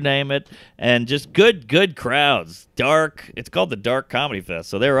 anal, you name it, and just good crowds. Dark. It's called the Dark Comedy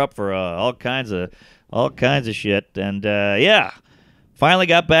Fest, so they're up for all kinds of shit. And finally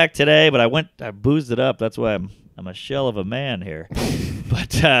got back today, but I boozed it up. That's why I'm a shell of a man here.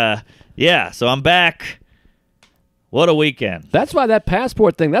 But so I'm back. What a weekend. That's why that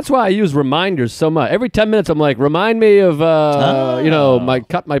passport thing, that's why I use reminders so much. Every 10 minutes, I'm like, remind me of,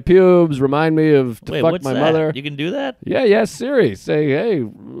 cut my pubes, remind me of Wait, fuck what's my that? mother. You can do that? Yeah, Siri. Say, hey,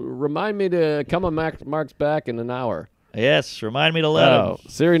 remind me to come on Mark's back in an hour. Yes, remind me to let him.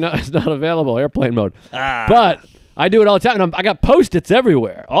 Siri is not available, airplane mode. Ah. But I do it all the time. And I got Post-its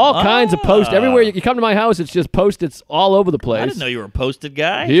everywhere. All kinds of Post-its. Everywhere you come to my house, it's just Post-its all over the place. I didn't know you were a posted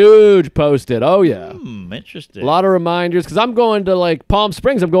guy. Huge Post-it. Oh, yeah. Interesting. A lot of reminders. Because I'm going to, Palm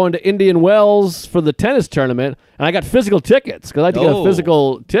Springs. I'm going to Indian Wells for the tennis tournament. And I got physical tickets. Because I like to get a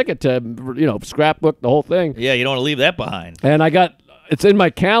physical ticket to, scrapbook the whole thing. Yeah, you don't want to leave that behind. And I got It's in my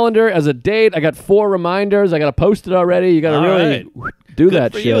calendar as a date. I got 4 reminders. I got to post it already. You got to really do Good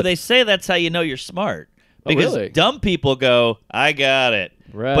that for shit. you. They say that's how you know you're smart. Because really? dumb people go, I got it.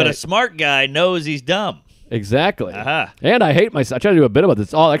 Right. But a smart guy knows he's dumb. Exactly. Uh-huh. And I hate myself. I try to do a bit about this.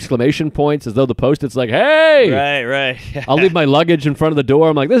 It's all exclamation points as though the Post-it's like, hey! Right. I'll leave my luggage in front of the door.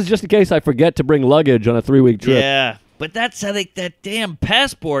 I'm like, this is just in case I forget to bring luggage on a 3-week trip. Yeah. But that's how that damn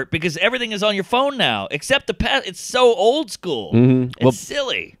passport, because everything is on your phone now, except the it's so old school. Mm-hmm. It's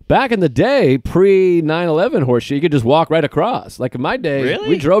silly. Back in the day, pre-9/11 horseshit, you could just walk right across. Like in my day, Really?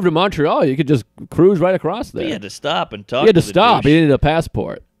 we drove to Montreal. You could just cruise right across there. But you had to stop and talk You had to the stop. douche. You needed a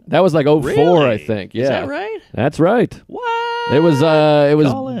passport. That was like 04, Really? I think. Yeah. Is that right? That's right. What? It was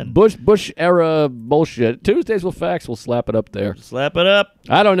Call in. Bush era bullshit. Tuesdays with Facts, we'll slap it up there. Slap it up.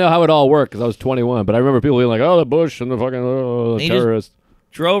 I don't know how it all worked because I was 21, but I remember people being like, "Oh, the Bush and the fucking And you terrorists."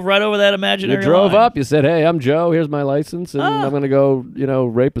 Drove right over that You imaginary drove line. up. You said, "Hey, I'm Joe. Here's my license, and I'm gonna go,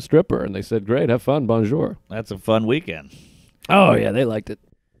 rape a stripper." And they said, "Great, have fun, bonjour." That's a fun weekend. Oh yeah, they liked it.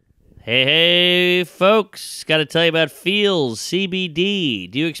 Hey, folks. Got to tell you about Feels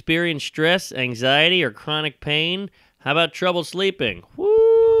CBD. Do you experience stress, anxiety, or chronic pain? How about trouble sleeping?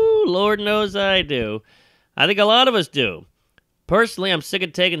 Woo, Lord knows I do. I think a lot of us do. Personally, I'm sick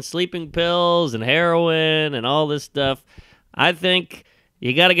of taking sleeping pills and heroin and all this stuff. I think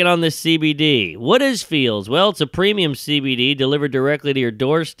you got to get on this CBD. What is Feels? Well, it's a premium CBD delivered directly to your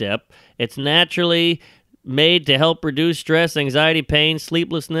doorstep. It's naturally made to help reduce stress, anxiety, pain,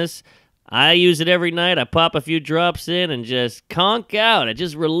 sleeplessness. I use it every night. I pop a few drops in and just conk out. It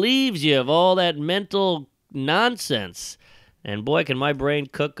just relieves you of all that mental nonsense. And boy, can my brain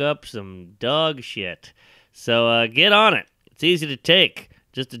cook up some dog shit. So get on it. It's easy to take.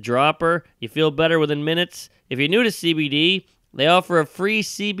 Just a dropper. You feel better within minutes. If you're new to CBD, they offer a free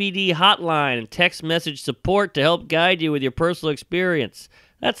CBD hotline and text message support to help guide you with your personal experience.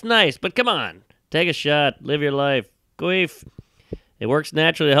 That's nice, but come on. Take a shot. Live your life. Queef. It works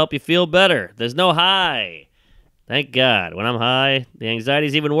naturally to help you feel better. There's no high. Thank God. When I'm high, the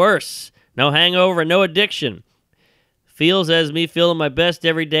anxiety's even worse. No hangover, no addiction. Feels has me feeling my best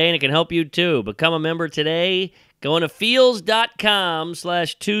every day, and it can help you too. Become a member today. Go on to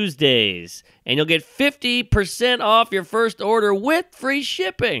feels.com/Tuesdays, and you'll get 50% off your first order with free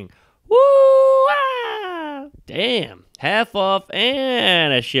shipping. Woo! Ah! Damn. Half off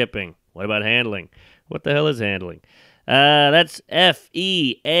and a shipping. What about handling? What the hell is handling? That's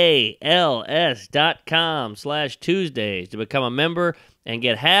FEALS.com/Tuesdays to become a member and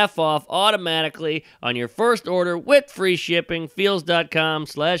get half off automatically on your first order with free shipping.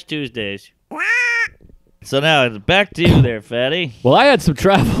 Feels.com/Tuesdays. So now, back to you there, Fatty. Well, I had some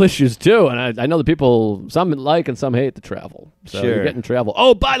travel issues too, and I know the people, some like and some hate the travel. So Sure. you're getting travel.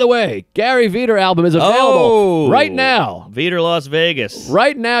 Oh, by the way, Gary Veter album is available right now. Veter Las Vegas.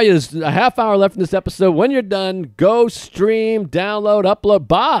 Right now, there's a half hour left in this episode. When you're done, go stream, download, upload,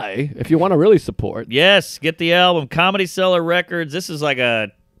 buy if you want to really support. Yes, get the album. Comedy Cellar Records. This is like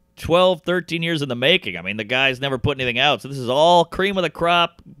a 12, 13 years in the making. I mean, the guy's never put anything out, so this is all cream of the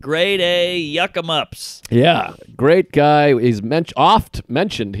crop, grade A, yuck 'em ups. Yeah, great guy. He's oft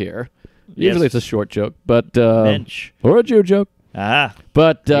mentioned here. Usually Yes. it's a short joke, but Mensch. or a Jew joke. Ah,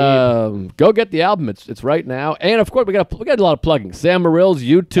 But go get the album. It's right now, and of course we got a lot of plugging. Sam Morrill's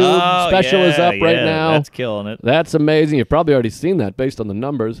YouTube special is up right now. That's killing it. That's amazing. You've probably already seen that based on the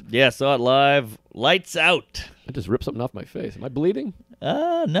numbers. Yeah, saw it live. Lights out. I just ripped something off my face. Am I bleeding?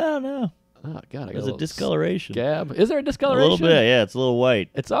 No. Oh God, I got There's a little discoloration. scab. Is there a A discoloration? little bit, yeah. It's a little white.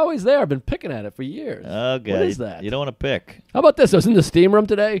 It's always there. I've been picking at it for years. Okay. What is that? You don't want to pick. How about this? I was in the steam room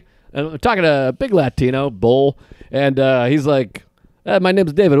today, and I'm talking to a big Latino, Bull, and he's like, my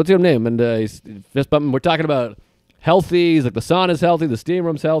name's David. What's your name? And he's fist bumping. We're talking about healthy. He's like, the sauna's healthy, the steam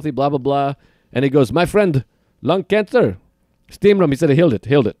room's healthy, blah, blah, blah. And he goes, my friend, lung cancer, steam room. He said he healed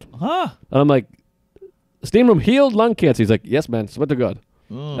it. Huh? And I'm like, steam room healed lung cancer. He's like, yes, man, swear to God.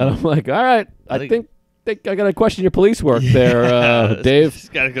 And I'm like, all right, I think I got to question your police work there, Dave. This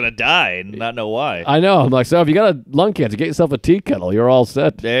guy's going to die and not know why. I know. I'm like, so if you got a lung cancer, get yourself a tea kettle. You're all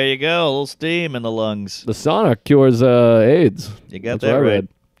set. There you go. A little steam in the lungs. The sauna cures AIDS. You got That's what that I right. read.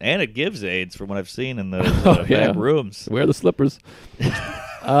 And it gives AIDS from what I've seen in the yeah. back rooms. Wear the slippers.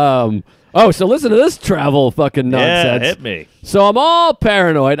 So listen to this travel fucking nonsense. Yeah, hit me. So I'm all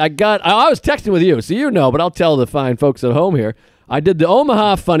paranoid. I was texting with you, so you know, but I'll tell the fine folks at home here. I did the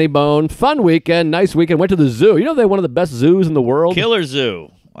Omaha Funny Bone. Fun weekend, nice weekend. Went to the zoo. You know they're one of the best zoos in the world? Killer Zoo.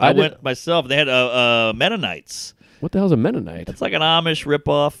 I went myself. They had Mennonites. What the hell's a Mennonite? It's like an Amish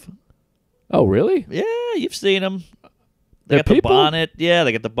ripoff. Oh, really? Yeah, you've seen them. They got the people? bonnet. Yeah,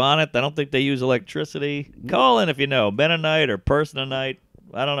 they got the bonnet. I don't think they use electricity. Call in if you know. Mennonite or Persononite.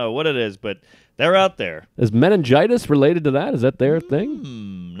 I don't know what it is, but they're out there. Is meningitis related to that? Is that their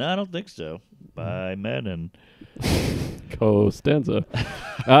thing? No, I don't think so. By Menon. Costanza.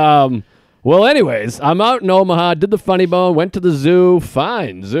 Well, anyways, I'm out in Omaha, did the funny bone, went to the zoo.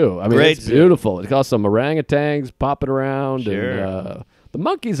 Fine zoo. I mean, Great it's zoo. beautiful. It got some orangutans popping around. Sure. And, the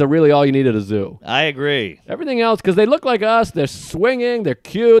monkeys are really all you need at a zoo. I agree. Everything else, because they look like us, they're swinging, they're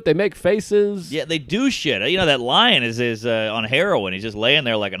cute, they make faces. Yeah, they do shit. You know, that lion is on heroin. He's just laying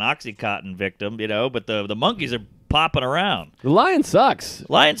there like an Oxycontin victim, you know, but the monkeys are popping around. The lion sucks.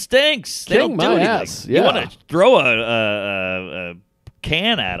 Lion stinks. They King don't do my anything. ass, You yeah. want to throw a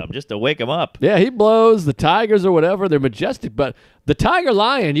can at him just to wake him up. Yeah, he blows. The tigers or whatever, they're majestic. But the tiger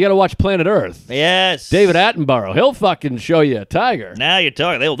lion, you got to watch Planet Earth. Yes. David Attenborough, he'll fucking show you a tiger. Now you're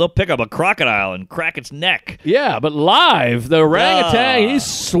talking. They'll pick up a crocodile and crack its neck. Yeah, but live, the orangutan, he's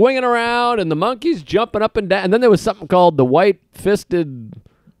swinging around, and the monkey's jumping up and down. And then there was something called the white-fisted...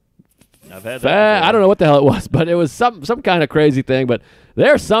 I've had that. I don't know what the hell it was, but it was some kind of crazy thing. But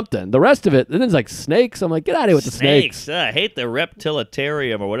there's something. The rest of it, then there's like snakes. I'm like, get out of here with the snakes. I hate the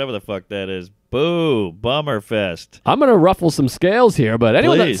reptilitarium or whatever the fuck that is. Boo. Bummer fest. I'm going to ruffle some scales here, but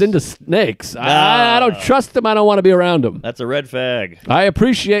anyone Please. that's into snakes, I don't trust them. I don't want to be around them. That's a red fag. I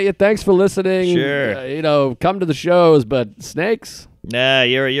appreciate you. Thanks for listening. Sure. Come to the shows, but snakes? Nah,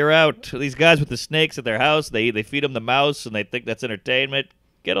 you're out. These guys with the snakes at their house, they feed them the mouse and they think that's entertainment.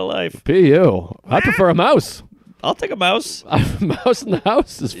 Get a life. P.U. I prefer a mouse. I'll take a mouse. A mouse in the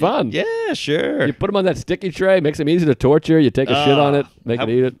house is fun. Yeah, sure. You put them on that sticky tray, makes them easy to torture. You take a shit on it, make it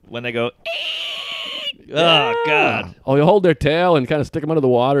eat it. When they go, oh, God. Oh, you hold their tail and kind of stick them under the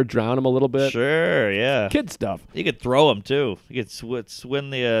water, drown them a little bit. Sure, yeah. Kid stuff. You could throw them, too. You could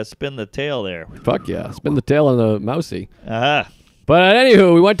spin the tail there. Fuck yeah. Spin the tail on the mousey. Uh-huh. But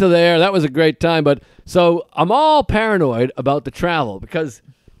anywho, we went to there. That was a great time. But so I'm all paranoid about the travel because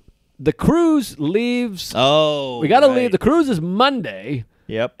the cruise leaves. Oh, we got to right. leave. The cruise is Monday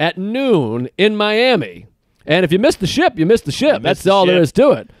Yep. at noon in Miami. And if you miss the ship, you miss the ship. That's the all there ship. is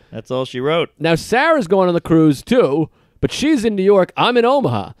to it. That's all she wrote. Now, Sarah's going on the cruise too, but she's in New York. I'm in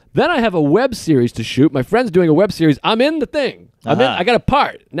Omaha. Then I have a web series to shoot. My friend's doing a web series. I'm in the thing. I got a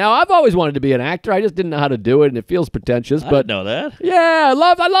part. Now, I've always wanted to be an actor. I just didn't know how to do it, and it feels pretentious. I but didn't know that. yeah, I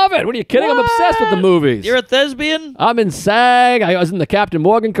love it. What are you kidding? I'm obsessed with the movies. You're a thespian? I'm in SAG. I was in the Captain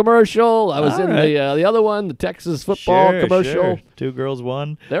Morgan commercial. I was All in right. the other one, the Texas football commercial. Sure. 2 girls,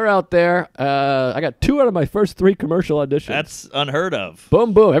 1. They're out there. I got 2 out of my first 3 commercial auditions. That's unheard of.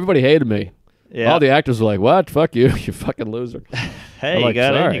 Boom, boom. Everybody hated me. Yeah. All the actors were like, what? Fuck you. You fucking loser. Hey, I'm you like,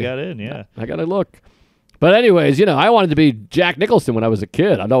 got sorry. in. You got in, yeah. I got to look. But anyways, I wanted to be Jack Nicholson when I was a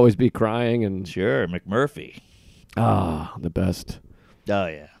kid. I'd always be crying and... Sure, McMurphy. the best. Oh,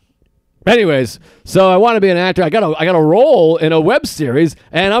 yeah. Anyways, so I want to be an actor. I got a role in a web series,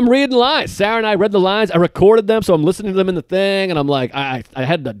 and I'm reading lines. Sarah and I read the lines. I recorded them, so I'm listening to them in the thing, and I'm like, I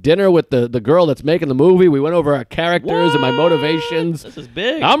had the dinner with the girl that's making the movie. We went over our characters and my motivations. This is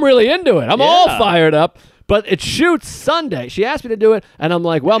big. I'm really into it. I'm all Yeah. fired up. But it shoots Sunday. She asked me to do it, and I'm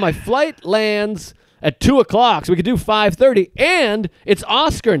like, well, my flight lands at 2 o'clock, so we could do 5:30, and it's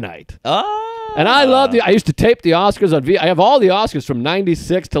Oscar night. Oh. And I love I used to tape the Oscars on I have all the Oscars from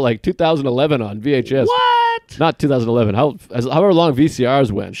 96 to like 2011 on VHS. What? Not 2011. However long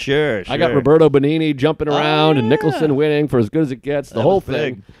VCRs went. Sure. I got Roberto Benigni jumping around and yeah. Nicholson winning for As Good as It Gets. The That whole was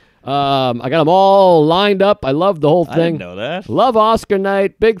big. thing. I got them all lined up. I love the whole I thing. didn't know that. Love Oscar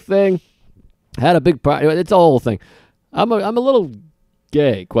night. Big thing. Had a big party. It's a whole thing. I'm a little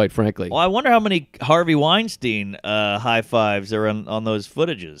gay, quite frankly. Well, I wonder how many Harvey Weinstein high fives are on those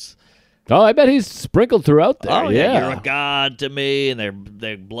footages. Oh, I bet he's sprinkled throughout there. Oh yeah. you're a god to me, and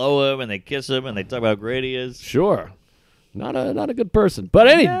they blow him and they kiss him and they talk about how great he is. Sure. Not a good person. But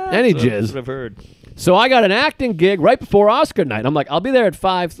any That's jizz. what I've heard. So I got an acting gig right before Oscar night. I'm like, I'll be there at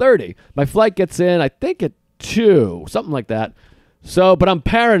 5:30. My flight gets in, I think at 2, something like that. So, but I'm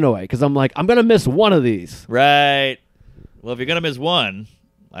paranoid because I'm like, I'm going to miss one of these. Right. Well, if you're gonna miss one,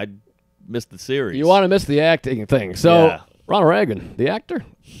 I'd miss the series. You want to miss the acting thing. So, Yeah. Ronald Reagan, the actor.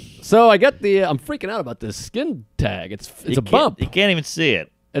 So I get I'm freaking out about this skin tag. It's a bump. You can't even see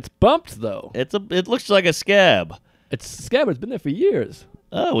it. It's bumped though. It looks like a scab. It's scabbard. It's been there for years.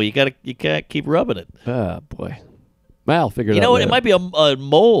 Oh well, you can't keep rubbing it. Oh boy. I'll figure it out. You know what? later. It might be a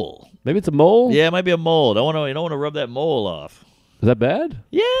mole. Maybe it's a mole. Yeah, it might be a mole. You don't want to rub that mole off. Is that bad?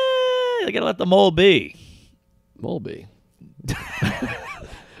 Yeah, you gotta let the mole be. Moleby.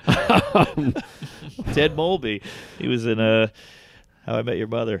 Ted Molby. He was in How I Met Your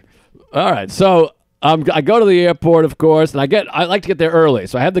Mother. All right. So I go to the airport, of course, and I like to get there early.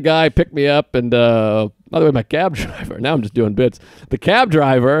 So I have the guy pick me up, and by the way, my cab driver, now I'm just doing bits. The cab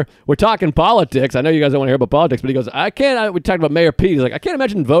driver, we're talking politics. I know you guys don't want to hear about politics, but he goes, we talked about Mayor Pete. He's like, I can't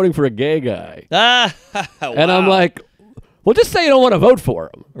imagine voting for a gay guy. Wow. And I'm like, well, just say you don't want to vote for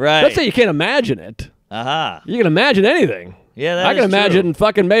him. Right. Let's say you can't imagine it. Aha. You can imagine anything. Yeah, that I can is imagine true.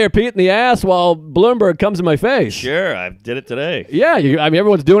 fucking Mayor Pete in the ass while Bloomberg comes in my face. Sure, I did it today. Yeah,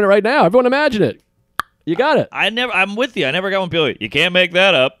 everyone's doing it right now. Everyone imagine it. You got it. I'm with you. I never got one people. You can't make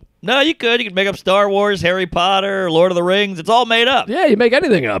that up. No, you could. You could make up Star Wars, Harry Potter, Lord of the Rings. It's all made up. Yeah, you make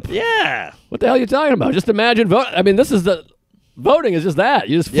anything up. Yeah. What the hell are you talking about? Just imagine vote. I mean, voting is just that.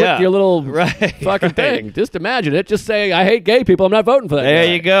 You just flick your little fucking thing. Just imagine it. Just say, I hate gay people. I'm not voting for that There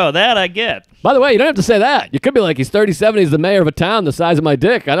guy. you go. That I get. By the way, you don't have to say that. You could be like, he's 37. He's the mayor of a town the size of my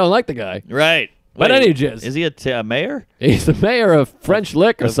dick. I don't like the guy. Right. But any jizz. Is he a mayor? He's the mayor of French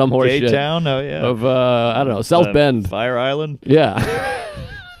Lick or some horse Gay shit. town? Oh, yeah. Of, I don't know, South Bend. Fire Island? Yeah.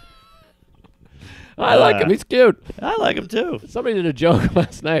 I like him. He's cute. I like him, too. Somebody did a joke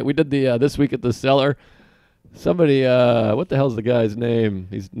last night. We did the This Week at the Cellar. Somebody, what the hell's the guy's name?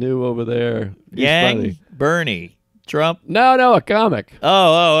 He's new over there. He's Yang? funny. Bernie? Trump? No, a comic.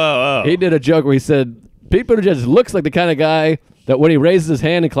 Oh. He did a joke where he said, Pete Buttigieg looks like the kind of guy that when he raises his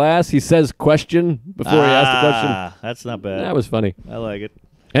hand in class, he says question before he asks the question. That's not bad. That was funny. I like it.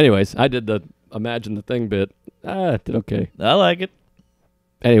 Anyways, I did the imagine the thing bit. It did okay. I like it.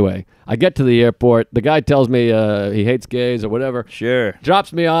 Anyway, I get to the airport. The guy tells me he hates gays or whatever. Sure.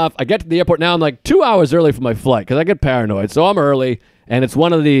 Drops me off. I get to the airport. Now I'm like 2 hours early for my flight because I get paranoid. So I'm early, and it's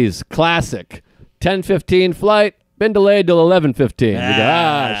one of these classic 10:15 flight. Been delayed till 11:15. You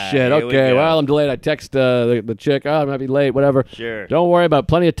go, shit. Here we Okay, go. well, I'm delayed. I text the chick. I might be late. Whatever. Sure. Don't worry about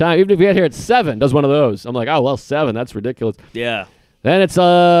plenty of time. Even if you get here at 7, does one of those. I'm like, oh well, 7. That's ridiculous. Yeah. Then it's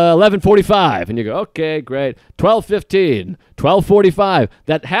 11:45, and you go, okay, great. 12:15, 12:45.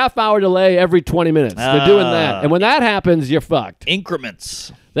 That half-hour delay every 20 minutes. They're doing that, and when that happens, you're fucked.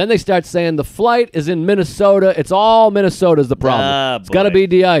 Increments. Then they start saying the flight is in Minnesota. It's all Minnesota's the problem. It's got to boy. be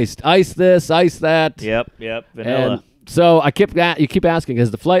de-iced. Ice this, ice that. Yep. Vanilla. And so you keep asking, has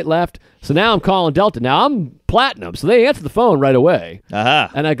the flight left? So now I'm calling Delta. Now I'm platinum, so they answer the phone right away.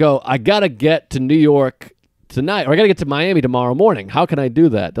 Aha. And I go, I got to get to New York tonight, or I got to get to Miami tomorrow morning. How can I do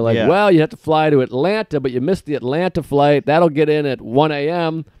that? They're like, well, you have to fly to Atlanta, but you missed the Atlanta flight. That'll get in at 1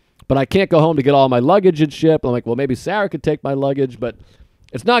 a.m., but I can't go home to get all my luggage and ship. I'm like, well, maybe Sarah could take my luggage, but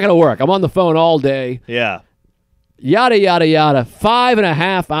it's not going to work. I'm on the phone all day. Yeah. Yada, yada, yada.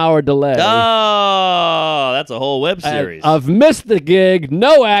 5.5 hour delay. Oh, that's a whole web series. I've missed the gig.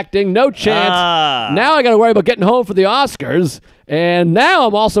 No acting. No chance. Now I got to worry about getting home for the Oscars. And now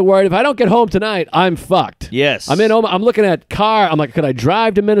I'm also worried if I don't get home tonight, I'm fucked. Yes. I'm looking at car. I'm like, could I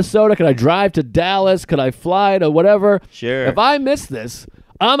drive to Minnesota? Could I drive to Dallas? Could I fly to whatever? Sure. If I miss this,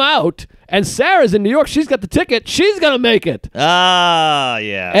 I'm out. And Sarah's in New York. She's got the ticket. She's going to make it.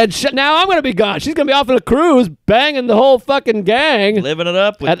 Yeah. And now I'm going to be gone. She's going to be off on a cruise, banging the whole fucking gang. Living it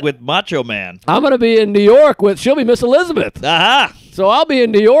up with Macho Man. I'm going to be in New York she'll be Miss Elizabeth. Aha. So I'll be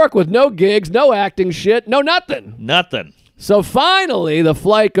in New York with no gigs, no acting shit, no nothing. Nothing. So finally, the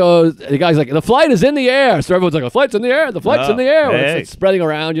flight goes. The guy's like, the flight is in the air. So everyone's like, the flight's in the air. The flight's in the air. Hey. It's spreading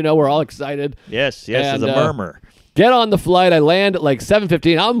around. We're all excited. Yes. There's a murmur. Get on the flight. I land at like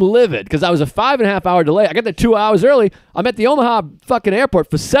 7:15. I'm livid because I was a 5.5 hour delay. I got there 2 hours early. I'm at the Omaha fucking airport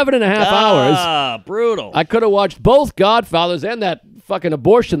for 7.5 hours. Brutal. I could have watched both Godfathers and that fucking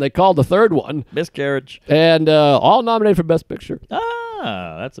abortion they called the third one. Miscarriage. And all nominated for Best Picture.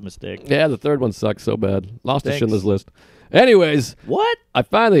 That's a mistake. Yeah, the third one sucks so bad. Lost to Thanks. Schindler's List. Anyways, What? I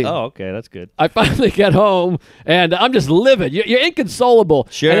finally Okay, that's good. I finally get home, and I'm just livid. You're inconsolable.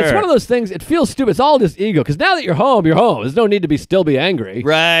 Sure. And it's one of those things, it feels stupid. It's all just ego, because now that you're home, you're home. There's no need to still be angry.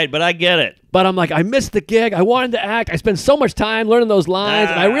 Right, but I get it. But I'm like, I missed the gig. I wanted to act. I spent so much time learning those lines,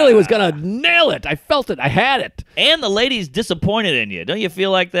 and I really was going to nail it. I felt it. I had it. And the lady's disappointed in you. Don't you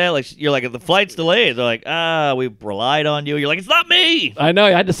feel like that? Like you're like, if the flight's delayed, they're like, we relied on you. You're like, it's not me. I know.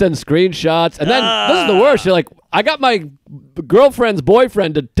 I had to send screenshots. And then, this is the worst. You're like, I got my girlfriend's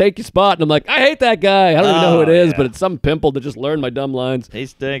boyfriend to take your spot, and I'm like, I hate that guy. I don't even know who it is, but it's some pimple that just learned my dumb lines. He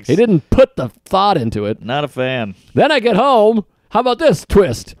stinks. He didn't put the thought into it. Not a fan. Then I get home. How about this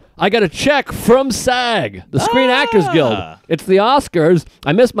twist? I got a check from SAG, the Screen Actors Guild. It's the Oscars.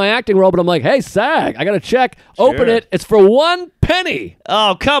 I missed my acting role, but I'm like, hey, SAG, I got a check. Open it. It's for 1 penny.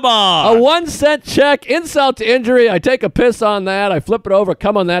 Oh, come on. A 1 cent check, insult to injury. I take a piss on that. I flip it over,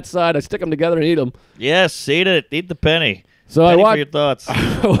 come on that side. I stick them together and eat them. Yes, eat it. Eat the penny. So Penny I for watched. your thoughts.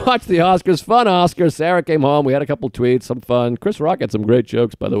 I watched the Oscars. Fun Oscars. Sarah came home. We had a couple tweets. Some fun. Chris Rock had some great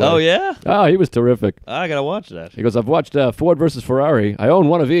jokes, by the way. Oh, yeah? Oh, he was terrific. I got to watch that. He goes, I've watched Ford versus Ferrari. I own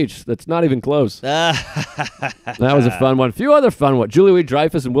one of each. That's not even close. That was a fun one. A few other fun ones. Julie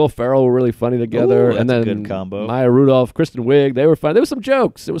Louis-Dreyfus and Will Ferrell were really funny together. Ooh, that's and then a good combo. Maya Rudolph, Kristen Wiig. They were fun. There were some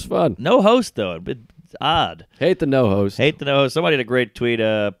jokes. It was fun. No host, though. It's odd. Hate the no host. Hate to know. Somebody had a great tweet.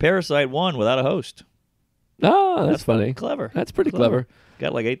 Parasite won without a host. Oh, that's funny. Clever. That's pretty clever.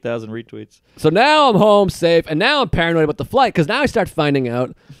 Got like 8,000 retweets. So now I'm home safe, and now I'm paranoid about the flight because now I start finding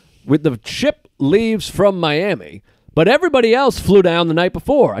out with the ship leaves from Miami, but everybody else flew down the night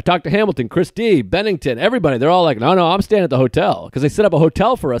before. I talked to Hamilton, Chris D, Bennington, everybody. They're all like, no, I'm staying at the hotel because they set up a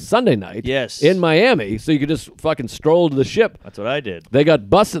hotel for us Sunday night in Miami, so you could just fucking stroll to the ship. That's what I did. They got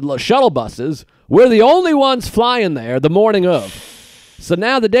shuttle buses. We're the only ones flying there the morning of. So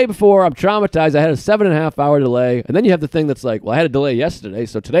now the day before, I'm traumatized. I had a 7.5 hour delay. And then you have the thing that's like, well, I had a delay yesterday,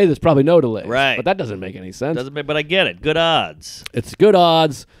 so today there's probably no delay. Right. But that doesn't make any sense. But I get it. Good odds. It's good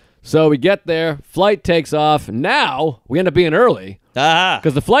odds. So we get there. Flight takes off. Now we end up being early Aha.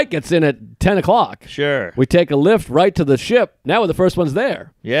 because the flight gets in at 10 o'clock. Sure. We take a lift right to the ship. Now we're the first ones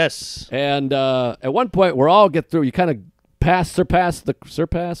there. Yes. And at one point, we're all get through. You kind of surpass.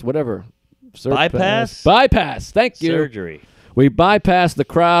 Bypass. Thank you. Surgery. We bypass the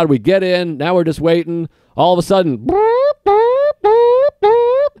crowd. We get in. Now we're just waiting. All of a sudden,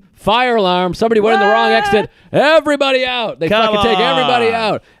 fire alarm. Somebody went in the wrong exit. Everybody out. They Come fucking take everybody on.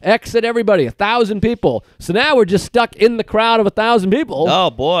 out. Exit everybody. 1,000 people. So now we're just stuck in the crowd of 1,000 people.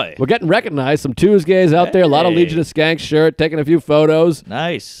 Oh, boy. We're getting recognized. Some Tuesdays out there. A lot of Hey. Legion of Skanks shirt. Taking a few photos.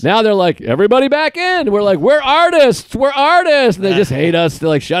 Nice. Now they're like, everybody back in. We're like, we're artists. We're artists. And they just hate us. They're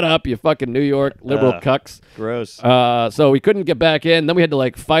like, shut up, you fucking New York liberal cucks. Gross. So we couldn't get back in. Then we had to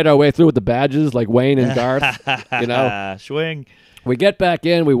like fight our way through with the badges, like Wayne and Garth. You know, Swing. we get back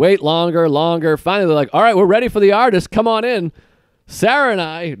in. We wait longer. Finally, they're like, "All right, we're ready for the artist. Come on in." Sarah and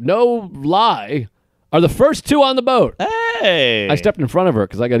I, no lie, are the first two on the boat. Hey. I stepped in front of her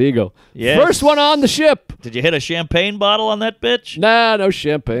because I got ego. Yes. First one on the ship. Did you hit a champagne bottle on that bitch? Nah, no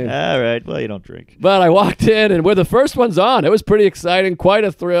champagne. All right. Well, you don't drink. But I walked in, and we're the first ones on. It was pretty exciting, quite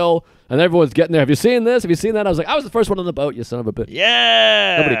a thrill. And everyone's getting there. Have you seen this? Have you seen that? I was like, I was the first one on the boat, you son of a bitch.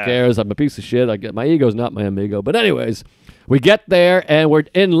 Yeah. Nobody cares. I'm a piece of shit. My ego's not my amigo. But anyways, we get there, and we're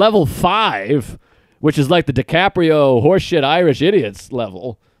in level 5, which is like the DiCaprio horseshit Irish idiots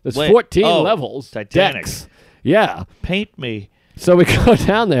level. There's 14 levels. Titanic. Decks. Yeah. Paint me. So we go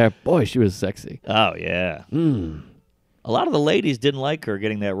down there. Boy, she was sexy. Oh, yeah. A lot of the ladies didn't like her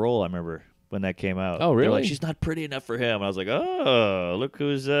getting that role, I remember, when that came out. Oh, really? They're like, she's not pretty enough for him. I was like, oh, look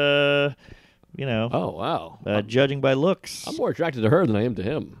who's, Oh, wow. judging by looks. I'm more attracted to her than I am to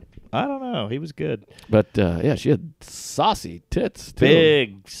him. I don't know. He was good. But, yeah, she had saucy tits, too.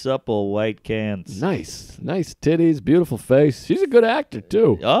 Big, supple white cans. Nice titties, beautiful face. She's a good actor,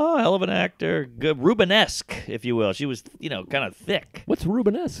 too. Oh, hell of an actor. Good. Rubenesque, if you will. She was, kind of thick. What's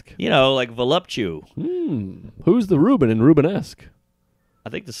Rubenesque? Like voluptuous. Who's the Ruben in Rubenesque? I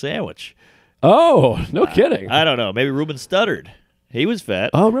think the sandwich. Oh, no kidding. I don't know. Maybe Ruben stuttered. He was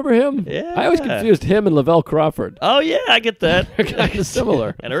fat. Oh, remember him? Yeah. I always confused him and Lavelle Crawford. Oh, yeah, I get that. They're kind of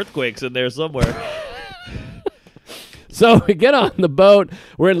similar. And earthquakes in there somewhere. So we get on the boat.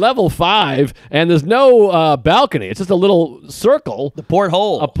 We're in level 5, and there's no balcony. It's just a little circle. The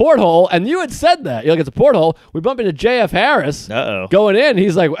porthole. A porthole. And you had said that. You're like, it's a porthole. We bump into J.F. Harris. Uh-oh. Going in.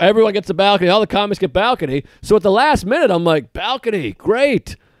 He's like, everyone gets a balcony. All the comics get balcony. So at the last minute, I'm like, balcony.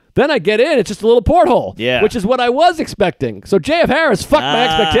 Great. Then I get in, it's just a little porthole. Yeah. Which is what I was expecting. So J.F. Harris fucked my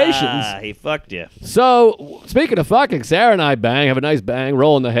expectations. He fucked you. So, speaking of fucking, Sarah and I have a nice bang,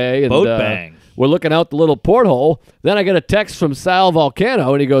 rolling the hay. And, Boat bang. We're looking out the little porthole. Then I get a text from Sal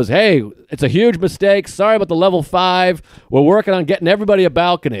Volcano, and he goes, hey, it's a huge mistake. Sorry about the level 5. We're working on getting everybody a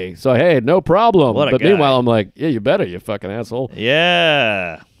balcony. So, hey, no problem. What a But guy. meanwhile, I'm like, yeah, you better, you fucking asshole.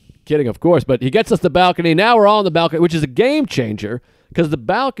 Yeah. Kidding, of course. But he gets us the balcony. Now we're all on the balcony, which is a game changer. Because the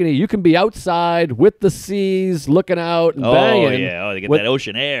balcony, you can be outside with the seas, looking out and banging. Oh, yeah. Oh, they get that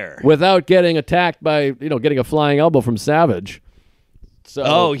ocean air. Without getting attacked by, getting a flying elbow from Savage. So,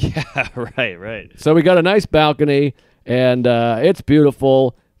 Oh, yeah. Right. So we got a nice balcony, and it's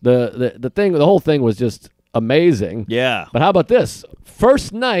beautiful. The whole thing was just amazing. Yeah. But how about this?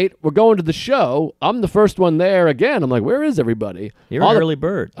 First night, we're going to the show. I'm the first one there again. I'm like, where is everybody? You're an early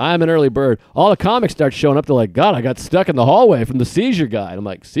bird. I'm an early bird. All the comics start showing up. They're like, God, I got stuck in the hallway from the seizure guy. And I'm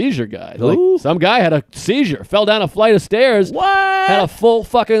like, seizure guy? They're like, some guy had a seizure, fell down a flight of stairs, What? had a full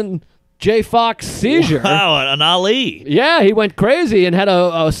fucking J. Fox seizure. Wow, an Ali. Yeah, he went crazy and had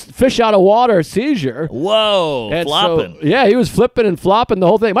a fish out of water seizure. Whoa, And flopping. So, yeah, he was flipping and flopping the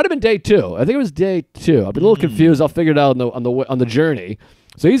whole thing. It might have been day 2. I think it was day 2. I've been a little confused. I'll figure it out on the journey.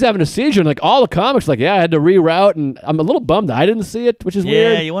 So he's having a seizure, and like all the comics, like, yeah, I had to reroute, and I'm a little bummed that I didn't see it, which is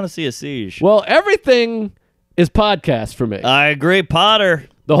weird. Yeah, you want to see a siege. Well, everything is podcast for me. I agree, Potter.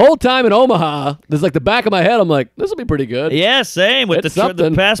 The whole time in Omaha, there's like the back of my head, I'm like, this will be pretty good. Yeah, same with It's the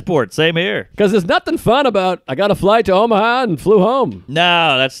something. passport. Same here. Because there's nothing fun about, I got a flight to Omaha and flew home.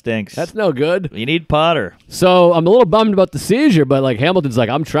 No, that stinks. That's no good. You need Potter. So I'm a little bummed about the seizure, but like Hamilton's like,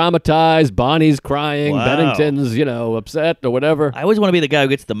 I'm traumatized. Bonnie's crying. Wow. Bennington's, upset or whatever. I always want to be the guy who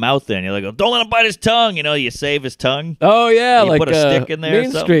gets the mouth in. You're like, don't let him bite his tongue. You save his tongue. Oh, yeah. You like put a stick in there or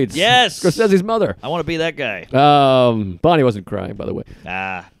Mean something? Streets. Yes. Scorsese's mother. I want to be that guy. Bonnie wasn't crying, by the way.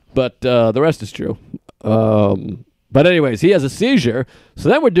 Ah. But the rest is true. But anyways, he has a seizure. So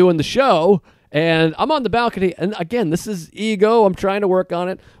then we're doing the show, and I'm on the balcony. And again, this is ego. I'm trying to work on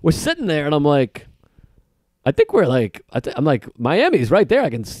it. We're sitting there, and I'm like, I think we're like, I'm like, Miami's right there. I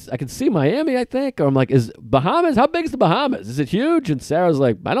can see Miami, I think. Or I'm like, is Bahamas? How big is the Bahamas? Is it huge? And Sarah's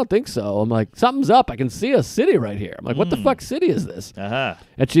like, I don't think so. I'm like, something's up. I can see a city right here. I'm like, what the fuck city is this? Uh-huh.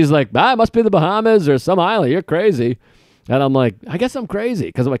 And she's like, it must be the Bahamas or some island. You're crazy. And I'm like, I guess I'm crazy.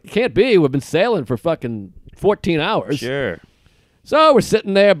 Because I'm like, it can't be. We've been sailing for fucking 14 hours. Sure. So we're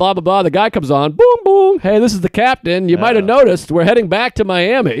sitting there, blah, blah, blah. The guy comes on. Boom, boom. Hey, this is the captain. You might have noticed we're heading back to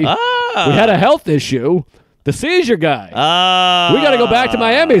Miami. Ah. We had a health issue. The seizure guy. Ah. We got to go back to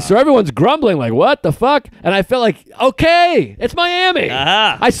Miami. So everyone's grumbling like, what the fuck? And I felt like, okay, it's Miami.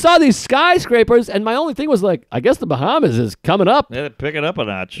 Aha. I saw these skyscrapers, and my only thing was like, I guess the Bahamas is coming up. Yeah, pick it up a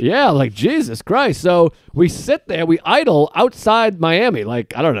notch. Yeah, like Jesus Christ. So we sit there, we idle outside Miami,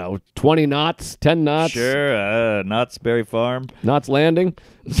 like, I don't know, 20 knots, 10 knots. Sure. Knott's Berry Farm. Knots Landing.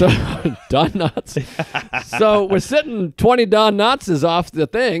 So, Don Knots. So we're sitting 20 Don Knots off the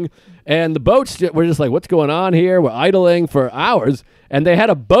thing, and the boats, we're just like, what's going on here? We're idling for hours, and they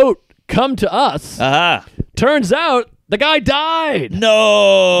had a boat come to us. Aha. Turns out the guy died.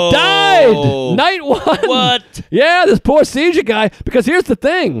 No. Died. Night 1. What? Yeah, this poor seizure guy. Because here's the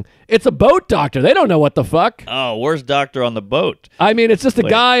thing. It's a boat doctor. They don't know what the fuck. Oh, worst doctor on the boat. I mean, it's just a Wait.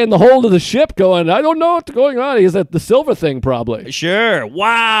 guy in the hold of the ship going, I don't know what's going on. He's at the silver thing probably. Sure.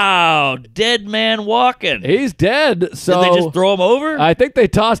 Wow. Dead man walking. He's dead. So Did they just throw him over? I think they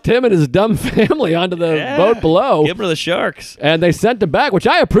tossed him and his dumb family onto the Yeah. boat below. Give him to the sharks. And they sent him back, which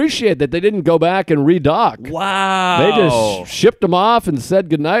I appreciate that they didn't go back and redock. Wow. They just shipped him off and said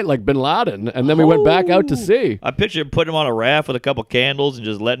goodnight like Bin Laden, and then we went back out to sea. I picture putting him on a raft with a couple candles and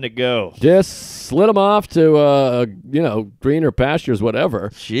just letting it go. Just slid him off to, greener pastures, whatever.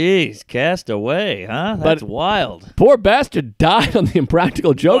 Jeez, cast away, huh? That's wild. Poor bastard died on the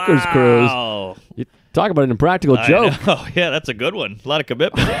Impractical Jokers cruise. Wow. You talk about an impractical joke. Oh, yeah, that's a good one. A lot of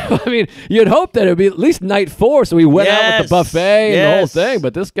commitment. I mean, you'd hope that it would be at least night 4, so we went out with the buffet and the whole thing.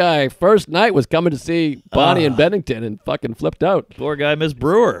 But this guy, first night, was coming to see Bonnie and Bennington and fucking flipped out. Poor guy, Miss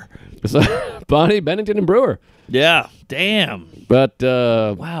Brewer. So, Bonnie, Bennington, and Brewer. Yeah, damn. But,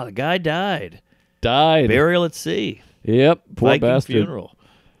 Wow, the guy died. died. Burial at sea. Yep, poor Viking bastard. funeral.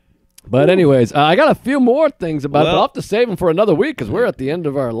 But anyways, I got a few more things about it, but Well- I'll have to save them for another week because we're at the end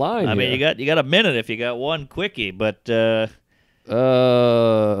of our line I here. mean, you got a minute if you got one quickie, but I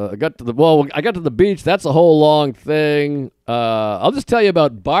got to the beach. That's a whole long thing. I'll just tell you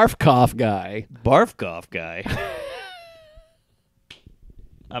about Barf Cough Guy. Barfgoff guy.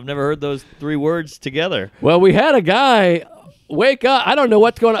 I've never heard those 3 words together. Well, we had a guy wake up. I don't know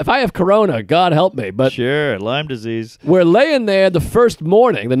what's going on. If I have corona, God help me. But Sure, Lyme disease. we're laying there the first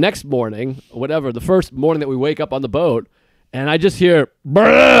morning, the next morning, whatever, the first morning that we wake up on the boat, and I just hear,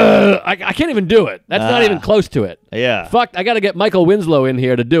 "Brrr." I can't even do it. That's not even close to it. Yeah. Fuck, I got to get Michael Winslow in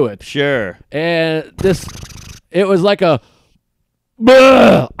here to do it. Sure. And it was like a,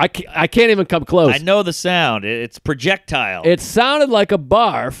 "Brrr." I can't even come close. I know the sound. It's projectile. It sounded like a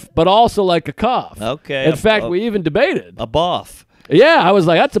barf, but also like a cough. Okay, In fact, we even debated. a boff. Yeah, I was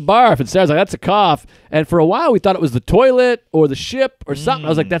like, that's a barf. And Sarah's like, that's a cough. And for a while, we thought it was the toilet or the ship or something. I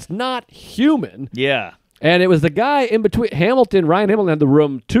was like, that's not human. Yeah. And it was the guy in between. Ryan Hamilton had the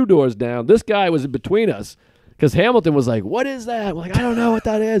room 2 doors down. This guy was in between us because Hamilton was like, what is that? We're like, I don't know what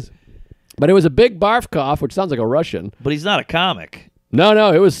that is. But it was a big barf cough, which sounds like a Russian. But he's not a comic.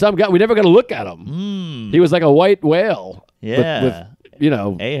 No, it was some guy. We never got to look at him. He was like a white whale. Yeah.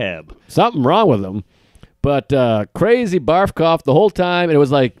 With Ahab. something wrong with him. But crazy barf cough the whole time. And it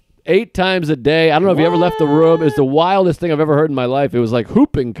was like 8 times a day. I don't know if you ever left the room. It was the wildest thing I've ever heard in my life. It was like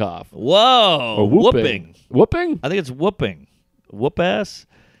whooping cough. Whoa. Or whooping. Whooping? I think it's whooping. Whoop ass.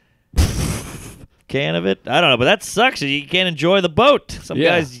 Can of it? I don't know, but that sucks. You can't enjoy the boat. Some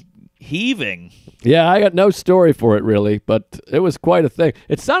Yeah. guy's heaving. Yeah, I got no story for it really, but it was quite a thing.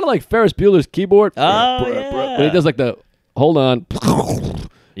 It sounded like Ferris Bueller's keyboard. Oh, When he does like the hold on.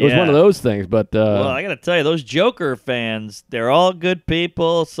 It was one of those things, but Well, I got to tell you, those Joker fans, they're all good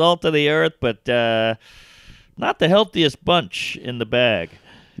people, salt of the earth, but not the healthiest bunch in the bag.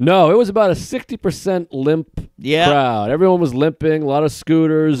 no, it was about a 60% limp crowd. Everyone was limping, a lot of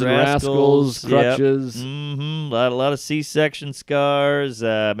scooters and rascals, crutches. Yep. Mm-hmm. A lot of C-section scars,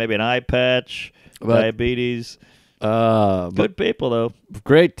 maybe an eye patch, diabetes. Good people though.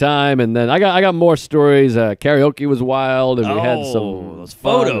 Great time, and then I got more stories. Karaoke was wild, and we had some those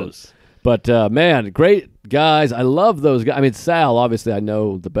photos. But man, great guys. I love those guys. I mean, Sal, obviously, I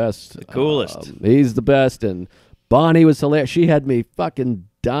know the best, the coolest. He's the best, and Bonnie was hilarious. She had me fucking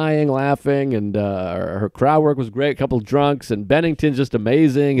dying laughing, and her crowd work was great. A couple drunks, and Bennington's just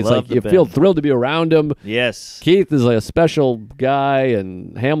amazing. It's Love like you feel thrilled to be around him. Yes. Keith is like a special guy,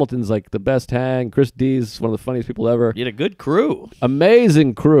 and Hamilton's like the best hang. Chris D's one of the funniest people ever. You had a good crew.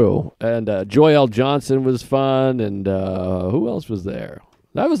 Amazing crew. And Joy L. Johnson was fun, and who else was there?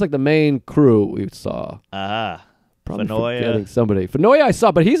 That was like the main crew we saw. Probably forgetting somebody. Fenoya I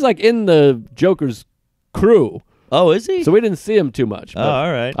saw, but he's like in the Joker's crew. Oh, is he? So we didn't see him too much. Oh,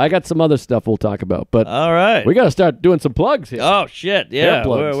 all right. I got some other stuff we'll talk about, but all right. we got to start doing some plugs here. Oh, shit. Yeah.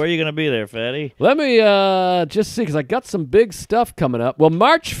 Plugs. Where are you going to be there, Fatty? Let me just see, because I got some big stuff coming up. Well,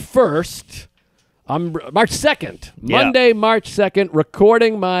 March 1st, March 2nd, Monday, March 2nd,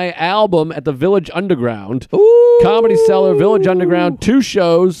 recording my album at the Village Underground. Ooh. Comedy Cellar, Village Underground, 2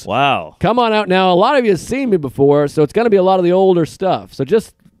 shows. Wow. Come on out. Now, a lot of you have seen me before, so it's going to be a lot of the older stuff. So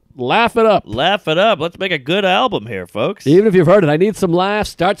just laugh it up. Laugh it up. Let's make a good album here, folks. Even if you've heard it, I need some laughs.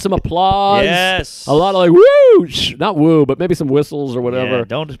 Start some applause. Yes. A lot of like, woo! Not woo, but maybe some whistles or whatever.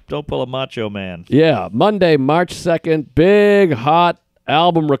 Yeah, don't pull a Macho Man. Yeah, Monday, March 2nd, big, hot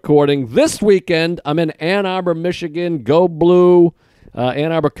album recording. This weekend, I'm in Ann Arbor, Michigan. Go Blue,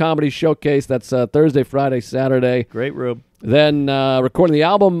 Ann Arbor Comedy Showcase. That's Thursday, Friday, Saturday. Great room. Then recording the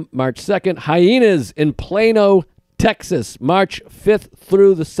album, March 2nd. Hyenas in Plano, Texas, March 5th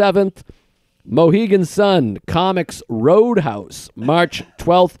through the 7th. Mohegan Sun Comics Roadhouse, March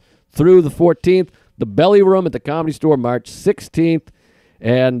 12th through the 14th. The Belly Room at the Comedy Store, March 16th.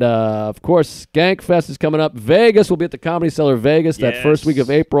 And, of course, Skankfest is coming up. Vegas will be at the Comedy Cellar Vegas that first week of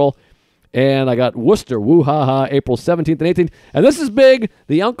April. And I got Worcester, Woo-Ha-Ha, April 17th and 18th. And this is big,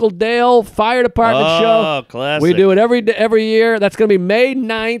 the Uncle Dale Fire Department show. Oh, classic. We do it every year. That's going to be May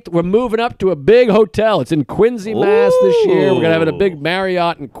 9th. We're moving up to a big hotel. It's in Quincy, Mass this year. We're going to have it a big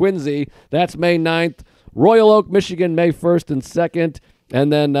Marriott in Quincy. That's May 9th. Royal Oak, Michigan, May 1st and 2nd.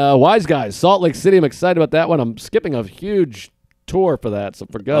 And then Wise Guys, Salt Lake City. I'm excited about that one. I'm skipping a huge tour for that, so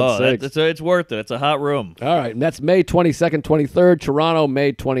for God's sake. It's worth it. It's a hot room. All right, and that's May 22nd, 23rd. Toronto,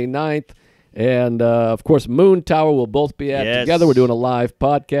 May 29th. And, of course, Moon Tower will both be at together. We're doing a live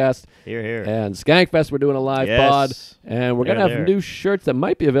podcast. Here, here. And Skankfest, we're doing a live pod. And we're going to have new shirts that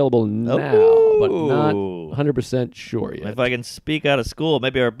might be available now, but not 100% sure yet. If I can speak out of school,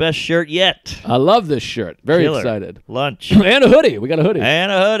 maybe our best shirt yet. I love this shirt. Very excited. Lunch. And a hoodie. We got a hoodie.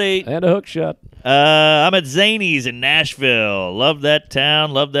 And a hoodie. And a hook shot. I'm at Zany's in Nashville. Love that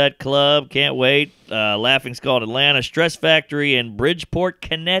town. Love that club. Can't wait. Laughing Skull in Atlanta. Stress Factory in Bridgeport,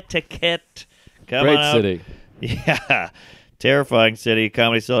 Connecticut. Come Great on out. city. Yeah. Terrifying city.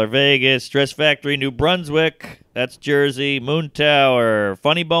 Comedy Cellar Vegas. Stress Factory, New Brunswick. That's Jersey. Moon Tower.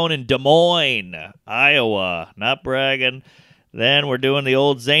 Funny Bone in Des Moines, Iowa. Not bragging. Then we're doing the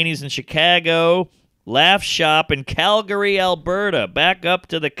old Zanies in Chicago. Laugh Shop in Calgary, Alberta. Back up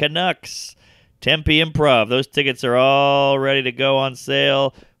to the Canucks. Tempe Improv. Those tickets are all ready to go on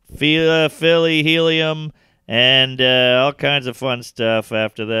sale. Philly Helium. And all kinds of fun stuff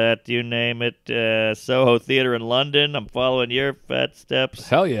after that. You name it. Soho Theater in London. I'm following your fat steps.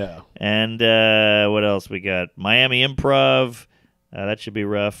 Hell yeah. And what else we got? Miami Improv. That should be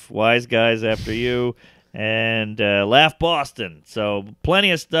rough. Wise Guys after you. And Laugh Boston. So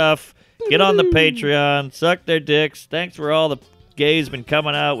plenty of stuff. Get on the Patreon. Suck their dicks. Thanks for all the gays been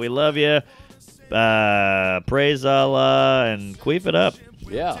coming out. We love you. Praise Allah and queef it up.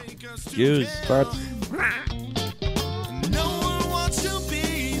 Yeah. Jews. Farts.